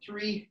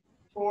 3,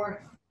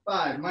 4,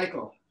 5.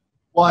 Michael.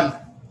 1,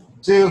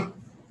 2,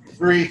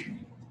 3,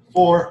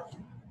 4,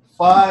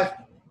 5.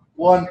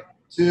 1,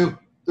 2,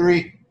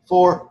 3,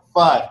 4,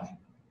 5.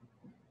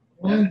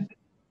 1,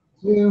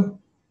 2,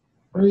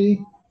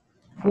 3,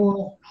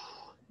 4,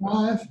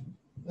 5.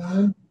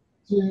 1,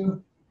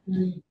 2,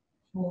 3,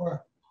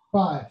 4,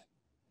 5.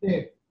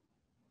 Dave.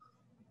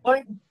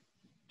 1,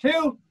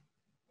 2,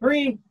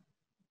 3,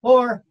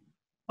 4,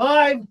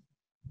 5.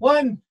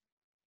 1,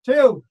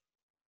 2,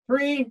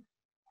 3,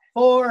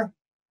 4,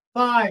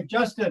 5.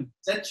 Justin.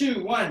 Set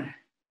 2. 1,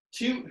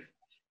 2,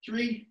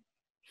 3,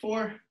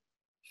 4,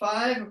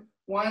 5.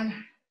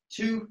 1,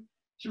 2,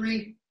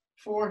 3,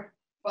 4,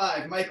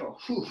 5. Michael.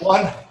 Whew.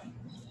 1,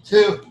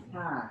 2,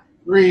 Ah.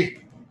 3,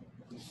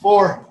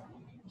 4,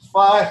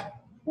 5.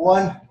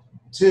 1,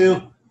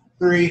 2,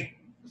 3,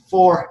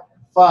 4,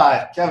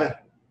 5. Kevin.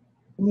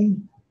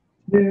 1,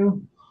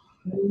 2,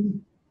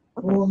 3,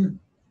 4,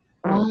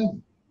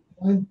 5.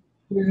 1,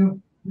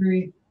 2,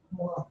 3,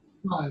 4,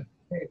 5.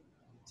 Dave.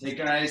 Hey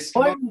guys.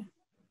 Come on. 1,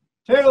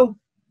 2,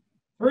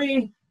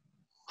 3,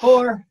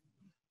 4,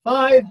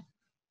 5.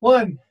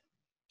 1,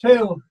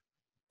 2,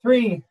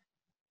 3,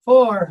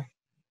 4,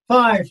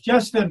 5.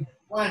 Justin.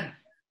 1,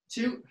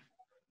 2,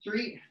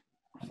 3,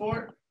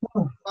 4,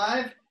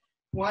 5.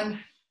 1,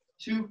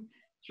 2,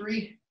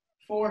 3,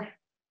 4,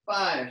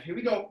 5. Here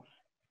we go.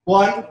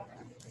 1,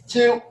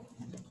 2,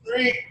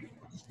 3,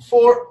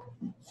 4,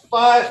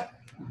 5.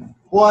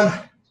 1,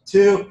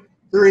 2,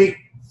 3,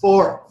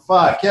 4,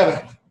 5.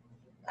 Kevin.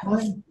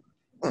 1,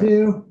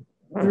 2,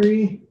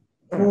 3,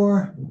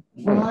 4,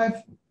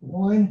 5.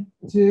 1,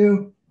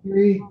 2,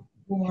 3,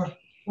 4,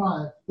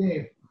 5.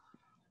 Dave.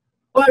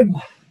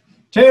 1,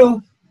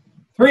 2,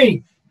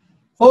 3,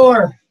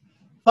 4,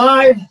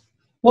 5.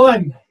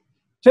 1,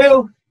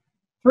 2,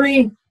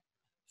 3,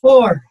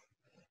 4,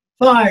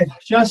 5.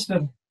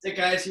 Justin. Hey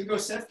guys, here we go.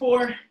 Set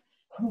 4.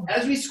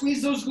 As we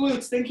squeeze those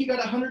glutes, think you got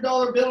a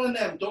 $100 bill in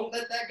them. Don't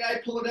let that guy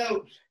pull it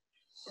out.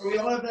 Or we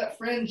all have that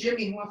friend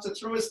Jimmy who wants to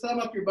throw his thumb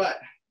up your butt.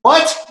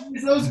 What?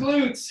 Squeeze those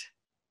glutes.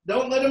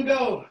 Don't let him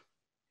go.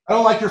 I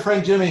don't like your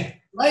friend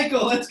Jimmy.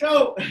 Michael, let's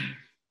go.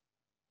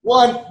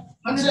 1,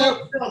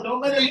 $100 bill.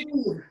 Don't let him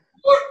move.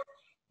 4,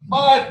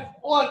 5.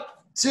 1,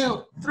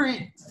 2,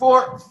 3,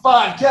 4,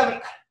 5.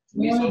 Kevin.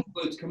 Squeeze those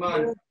glutes. Come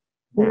on.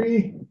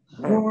 3,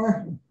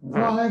 4,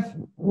 5.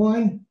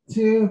 1,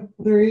 2,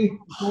 3,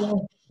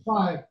 4,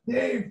 5.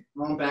 Dave.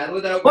 Come on, battle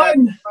it out, guys.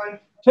 1,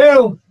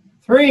 2,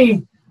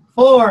 3,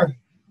 4,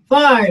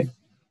 5.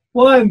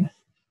 1,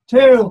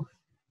 2,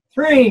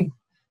 3,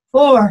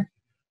 4,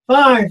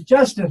 5.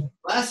 Justin.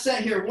 Last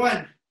set here.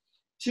 1,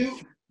 2,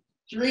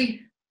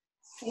 3,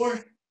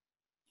 4,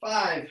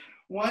 5.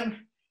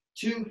 1,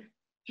 2,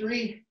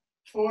 3,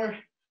 4,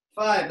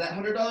 5. That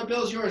 $100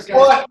 bill is yours,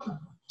 guys. 1,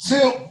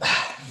 2,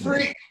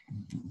 3,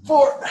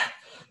 4,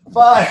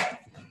 5.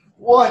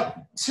 1,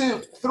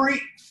 2,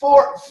 3,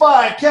 4,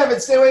 5. Kevin,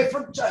 stay away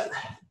from Justin.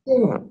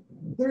 2,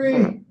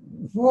 3,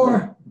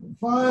 4,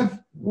 5.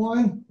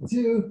 1,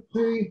 2,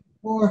 3,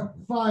 4,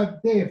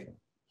 5. Dave.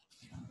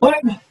 1,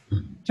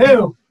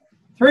 2,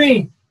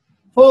 3,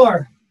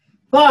 4,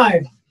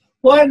 5.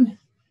 1,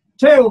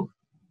 2,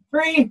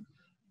 3,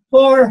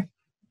 4,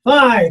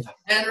 5.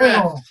 And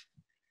rest.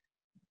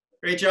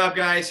 Great job,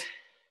 guys.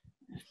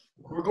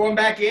 We're going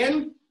back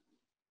in.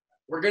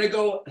 We're going to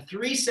go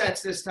 3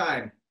 sets this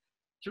time.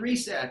 3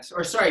 sets,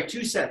 or sorry,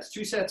 2 sets.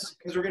 2 sets,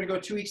 because we're going to go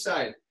 2 each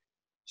side.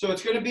 So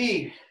it's going to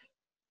be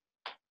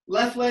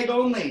left leg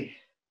only.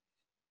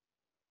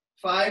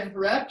 5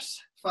 reps,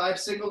 5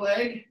 single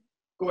leg,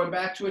 going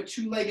back to a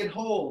 2-legged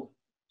hold.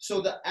 So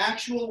the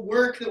actual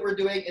work that we're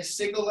doing is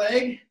single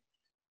leg.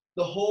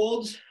 The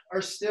holds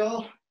are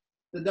still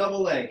the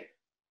double leg.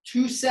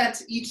 2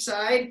 sets each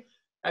side.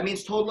 That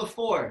means total of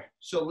 4.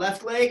 So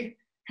left leg,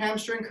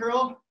 hamstring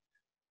curl,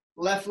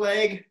 left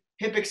leg,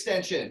 hip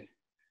extension.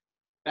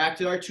 Back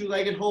to our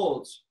 2-legged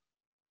holds.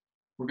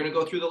 We're going to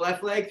go through the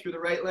left leg, through the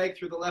right leg,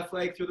 through the left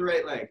leg, through the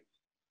right leg.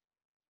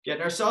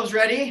 Getting ourselves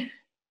ready.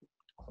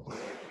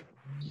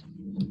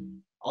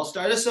 I'll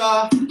start us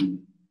off.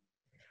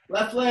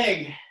 Left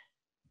leg.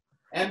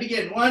 And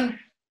begin. 1,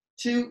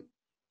 2,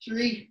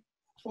 3,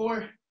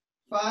 4,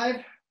 5.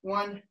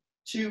 1,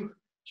 2,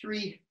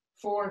 3,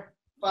 4,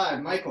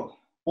 5. Michael.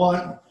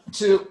 1,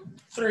 2,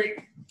 3,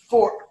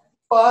 4,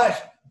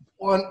 5.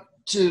 1,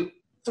 2,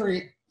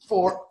 3,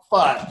 4,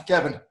 5.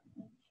 Kevin.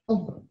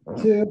 1,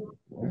 2,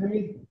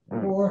 3,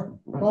 4,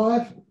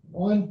 5.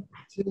 1,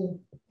 2,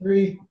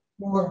 3,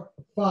 4,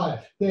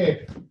 5.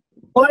 Dave.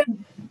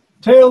 1,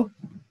 2,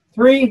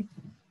 3,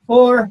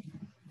 4,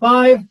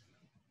 5.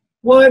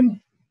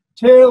 1,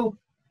 2,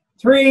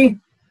 3,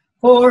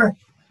 4,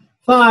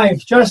 5.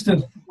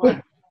 Justin.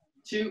 1,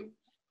 2,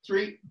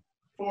 3,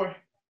 4,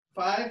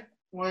 5.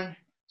 1,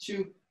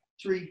 2,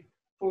 3,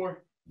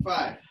 4,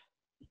 5.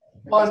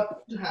 1,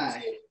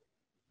 High.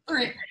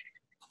 3,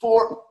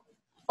 4,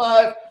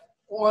 5.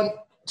 1,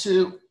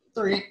 2,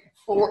 3,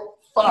 4,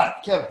 5.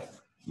 Kevin.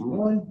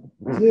 1,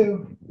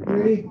 2,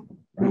 3,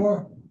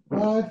 4,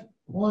 5.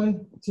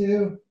 1,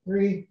 2,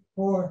 3,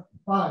 4,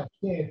 5.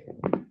 Dave.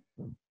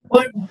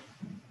 1,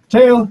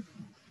 2,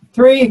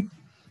 3,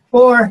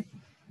 4,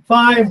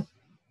 5.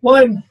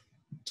 1,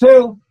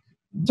 2,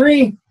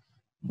 3,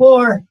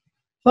 4,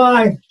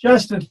 5.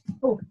 Justin.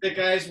 Okay,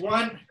 guys.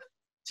 1,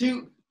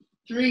 2,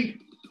 3,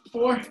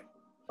 4,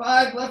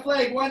 5. Left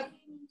leg. 1,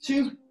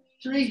 2,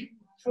 3,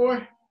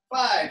 4,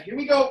 5. Here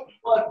we go.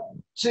 1,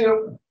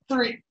 2,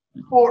 3,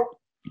 4,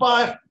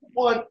 5.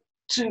 1,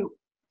 2,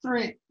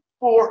 3,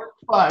 4,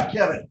 5.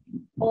 Kevin.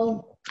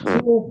 1,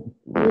 2,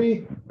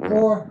 3,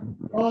 4,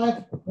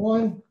 5.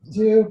 1,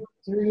 2,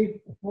 3,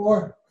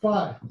 4,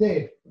 5.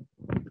 Dave.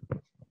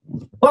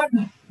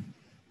 1,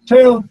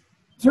 2,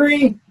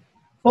 3,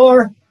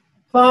 4,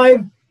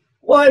 5.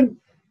 1,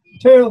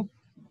 2,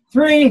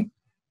 3,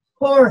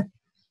 4,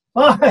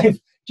 5.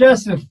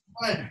 Justin.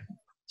 1,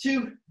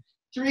 2,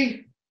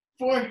 3,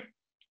 4,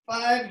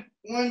 5.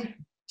 1,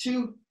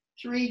 2,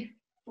 3,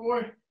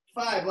 4,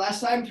 5.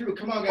 Last time through.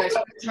 Come on, guys.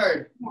 It's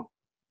hard.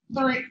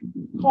 3,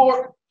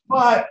 4,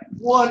 5.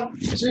 1,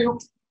 2,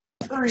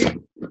 3,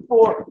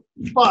 4,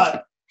 5.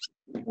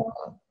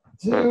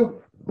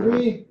 2,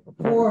 3,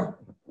 4,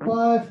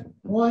 5.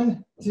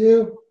 1,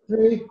 2,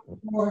 3,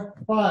 4,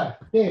 5.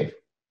 Dave.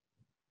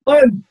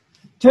 1,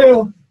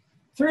 2,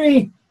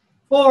 3,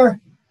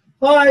 4,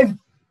 5.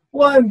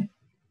 1,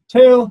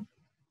 2,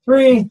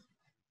 3,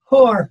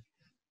 4,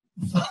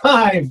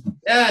 5.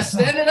 Yeah,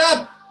 stand it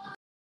up.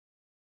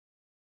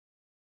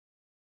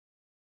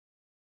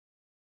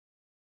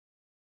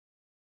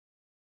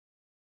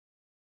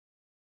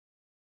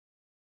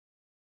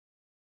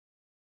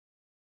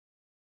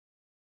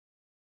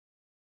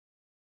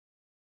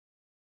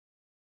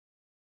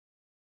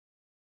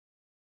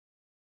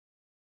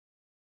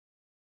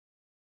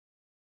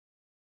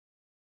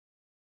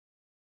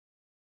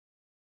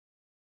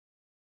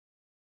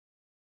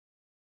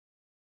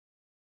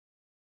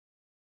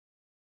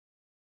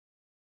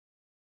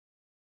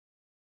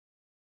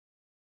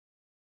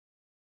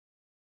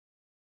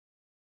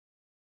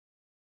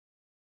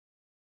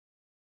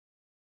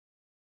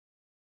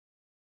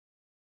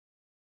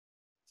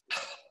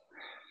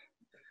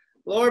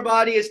 Lower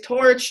body is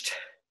torched.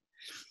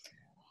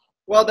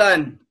 Well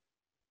done.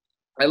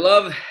 I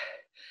love,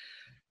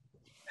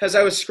 as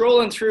I was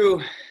scrolling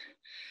through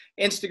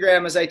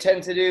Instagram, as I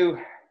tend to do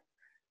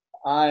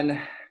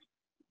on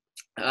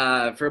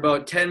for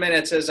about 10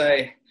 minutes as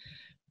I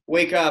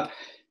wake up,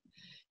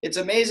 it's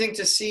amazing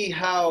to see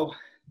how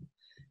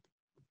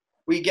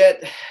we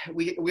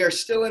are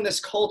still in this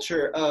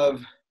culture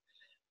of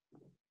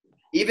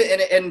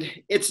even, and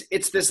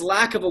it's this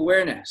lack of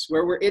awareness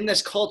where we're in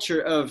this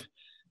culture of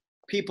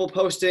people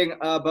posting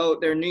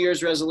about their New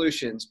Year's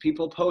resolutions,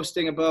 people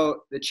posting about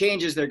the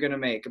changes they're going to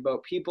make,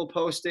 about people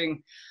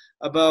posting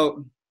about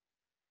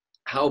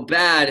how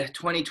bad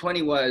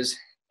 2020 was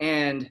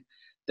and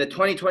that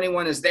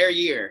 2021 is their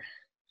year.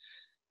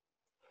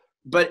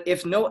 But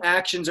if no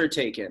actions are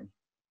taken,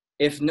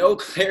 if no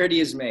clarity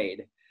is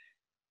made,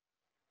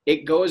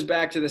 it goes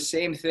back to the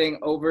same thing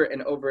over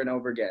and over and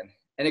over again.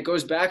 And it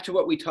goes back to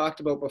what we talked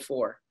about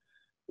before,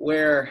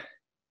 where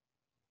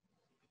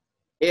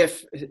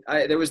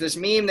there was this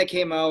meme that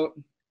came out,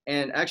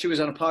 and actually was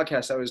on a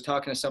podcast. I was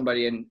talking to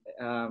somebody, and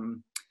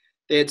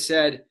they had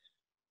said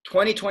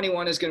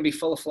 2021 is going to be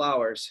full of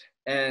flowers.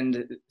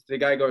 And the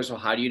guy goes, well,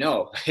 how do you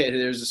know?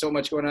 There's so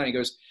much going on. He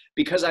goes,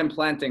 because I'm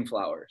planting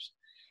flowers.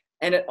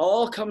 And it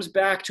all comes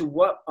back to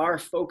what our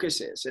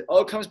focus is. It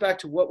all comes back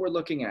to what we're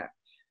looking at.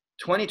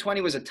 2020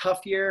 was a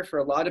tough year for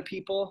a lot of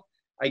people.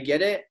 I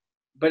get it.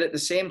 But at the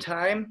same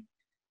time,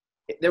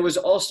 there was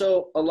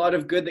also a lot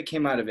of good that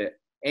came out of it.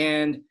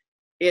 And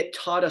it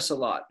taught us a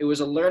lot. It was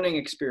a learning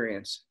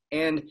experience.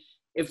 And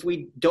if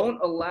we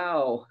don't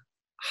allow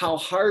how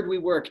hard we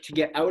work to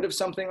get out of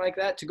something like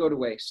that to go to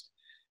waste,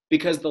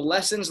 because the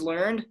lessons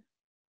learned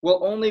will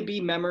only be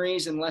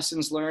memories and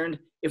lessons learned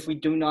if we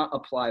do not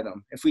apply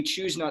them, if we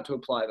choose not to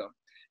apply them.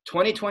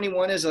 2020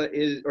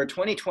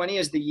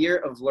 is the year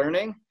of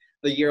learning,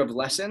 the year of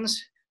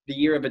lessons, the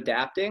year of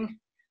adapting.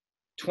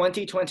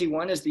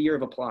 2021 is the year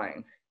of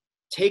applying,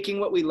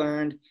 taking what we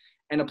learned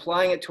and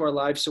applying it to our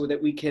lives so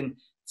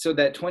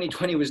that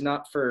 2020 was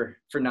not for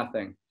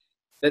nothing,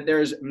 that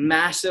there's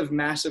massive,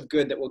 massive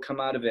good that will come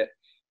out of it.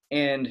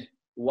 And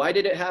why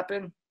did it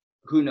happen?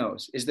 Who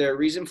knows? Is there a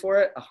reason for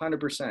it?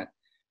 100%.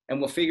 And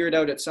we'll figure it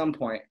out at some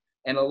point.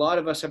 And a lot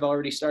of us have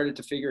already started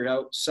to figure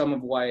out some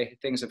of why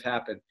things have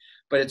happened.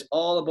 But it's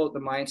all about the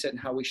mindset and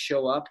how we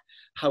show up,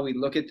 how we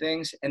look at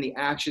things, and the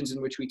actions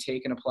in which we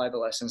take and apply the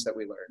lessons that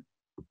we learn.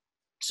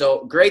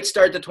 So great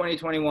start to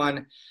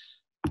 2021.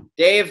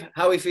 Dave,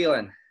 how are we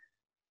feeling?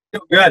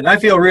 feel good. I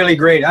feel really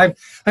great.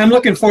 I'm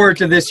looking forward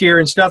to this year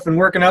and stuff, and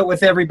working out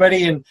with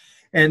everybody.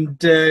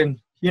 And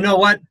you know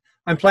what?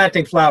 I'm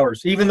planting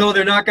flowers, even though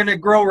they're not going to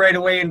grow right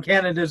away in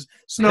Canada's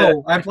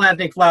snow. I'm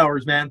planting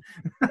flowers, man.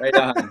 Right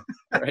on.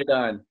 Right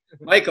on.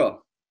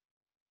 Michael.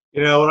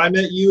 You know, when I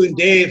met you and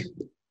Dave,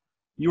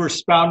 you were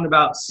spouting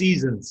about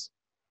seasons.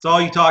 That's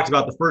all you talked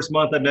about the first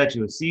month I met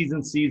you, was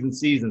seasons, seasons,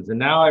 seasons. And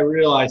now I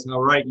realize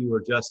how right you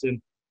were,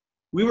 Justin.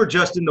 We were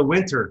just in the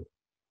winter.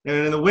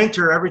 And in the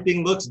winter,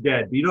 everything looks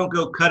dead. But you don't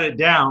go cut it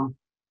down,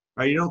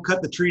 right? You don't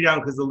cut the tree down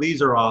because the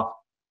leaves are off.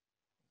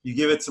 You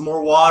give it some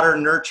more water,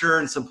 nurture,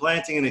 and some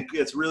planting, and it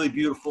gets really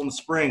beautiful in the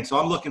spring. So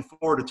I'm looking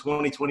forward to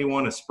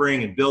 2021 as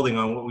spring and building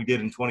on what we did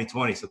in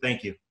 2020. So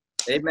thank you.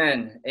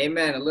 Amen.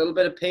 Amen. A little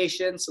bit of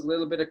patience, a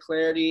little bit of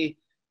clarity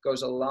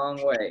goes a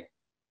long way.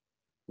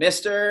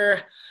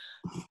 Mr.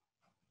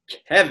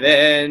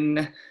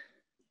 Kevin.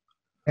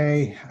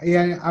 Hey,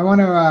 yeah, I want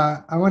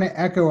to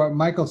echo what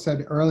Michael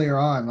said earlier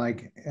on.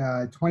 Like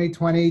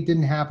 2020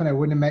 didn't happen. I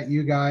wouldn't have met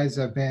you guys.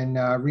 I've been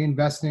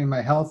reinvesting in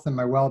my health and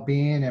my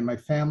well-being and my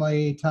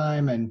family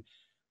time, and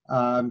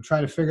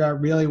trying to figure out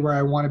really where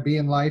I want to be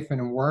in life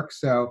and in work.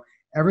 So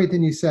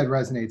everything you said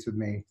resonates with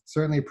me.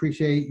 Certainly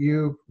appreciate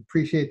you,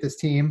 appreciate this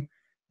team,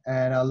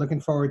 and looking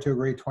forward to a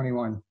great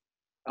 21.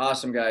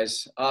 Awesome,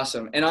 guys.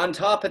 Awesome. And on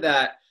top of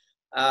that,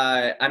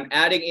 I'm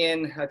adding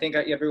in, I think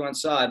everyone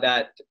saw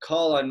that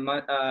call on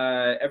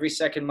every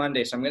second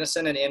Monday. So I'm going to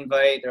send an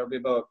invite. There'll be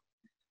about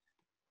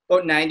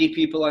 90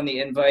 people on the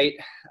invite.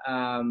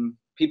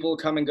 People will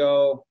come and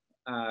go.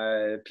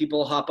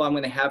 People hop on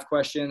when they have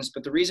questions.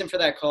 But the reason for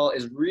that call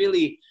is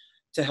really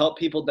to help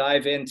people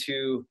dive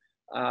into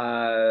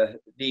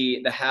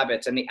the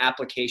habits and the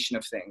application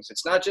of things.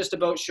 It's not just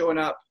about showing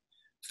up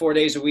 4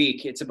 days a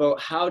week. It's about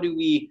how do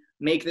we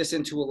make this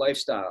into a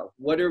lifestyle?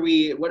 What are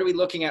we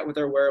looking at with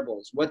our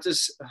wearables?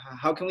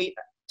 How can we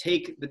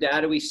take the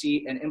data we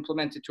see and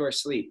implement it to our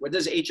sleep? What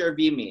does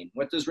HRV mean?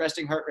 What does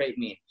resting heart rate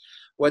mean?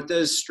 What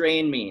does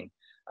strain mean?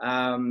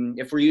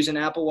 If we're using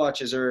Apple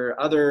Watches or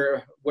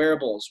other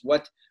wearables,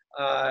 what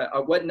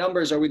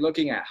numbers are we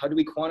looking at? How do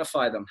we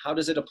quantify them? How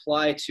does it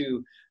apply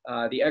to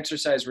the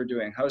exercise we're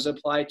doing? How does it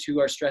apply to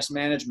our stress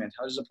management?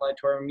 How does it apply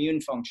to our immune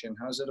function?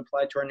 How does it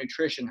apply to our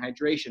nutrition,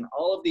 hydration?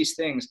 All of these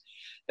things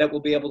that we'll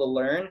be able to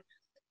learn.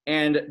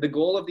 And the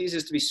goal of these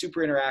is to be super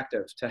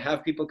interactive, to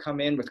have people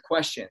come in with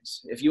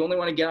questions. If you only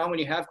want to get on when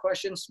you have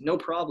questions, no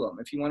problem.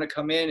 If you want to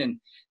come in and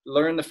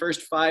learn the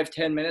first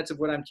 5-10 minutes of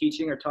what I'm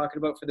teaching or talking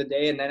about for the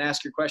day and then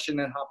ask your question,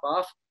 then hop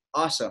off,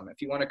 awesome.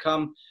 If you want to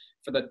come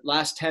for the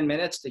last 10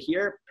 minutes to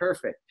hear,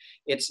 perfect.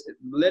 It's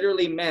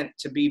literally meant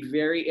to be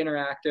very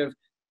interactive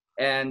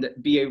and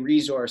be a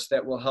resource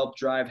that will help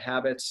drive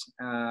habits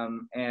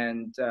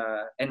and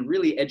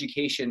really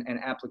education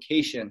and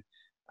application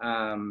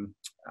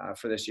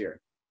for this year.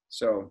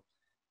 So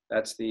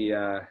that's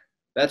the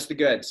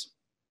goods.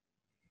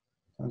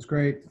 Sounds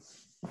great.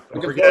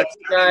 Don't forget,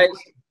 guys.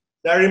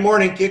 Saturday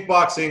morning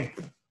kickboxing.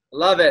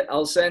 Love it.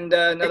 I'll send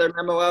another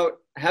memo out.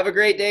 Have a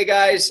great day,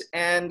 guys,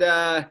 and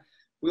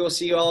we will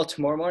see you all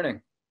tomorrow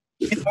morning.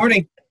 Good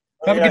morning.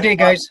 Have a good day,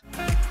 guys.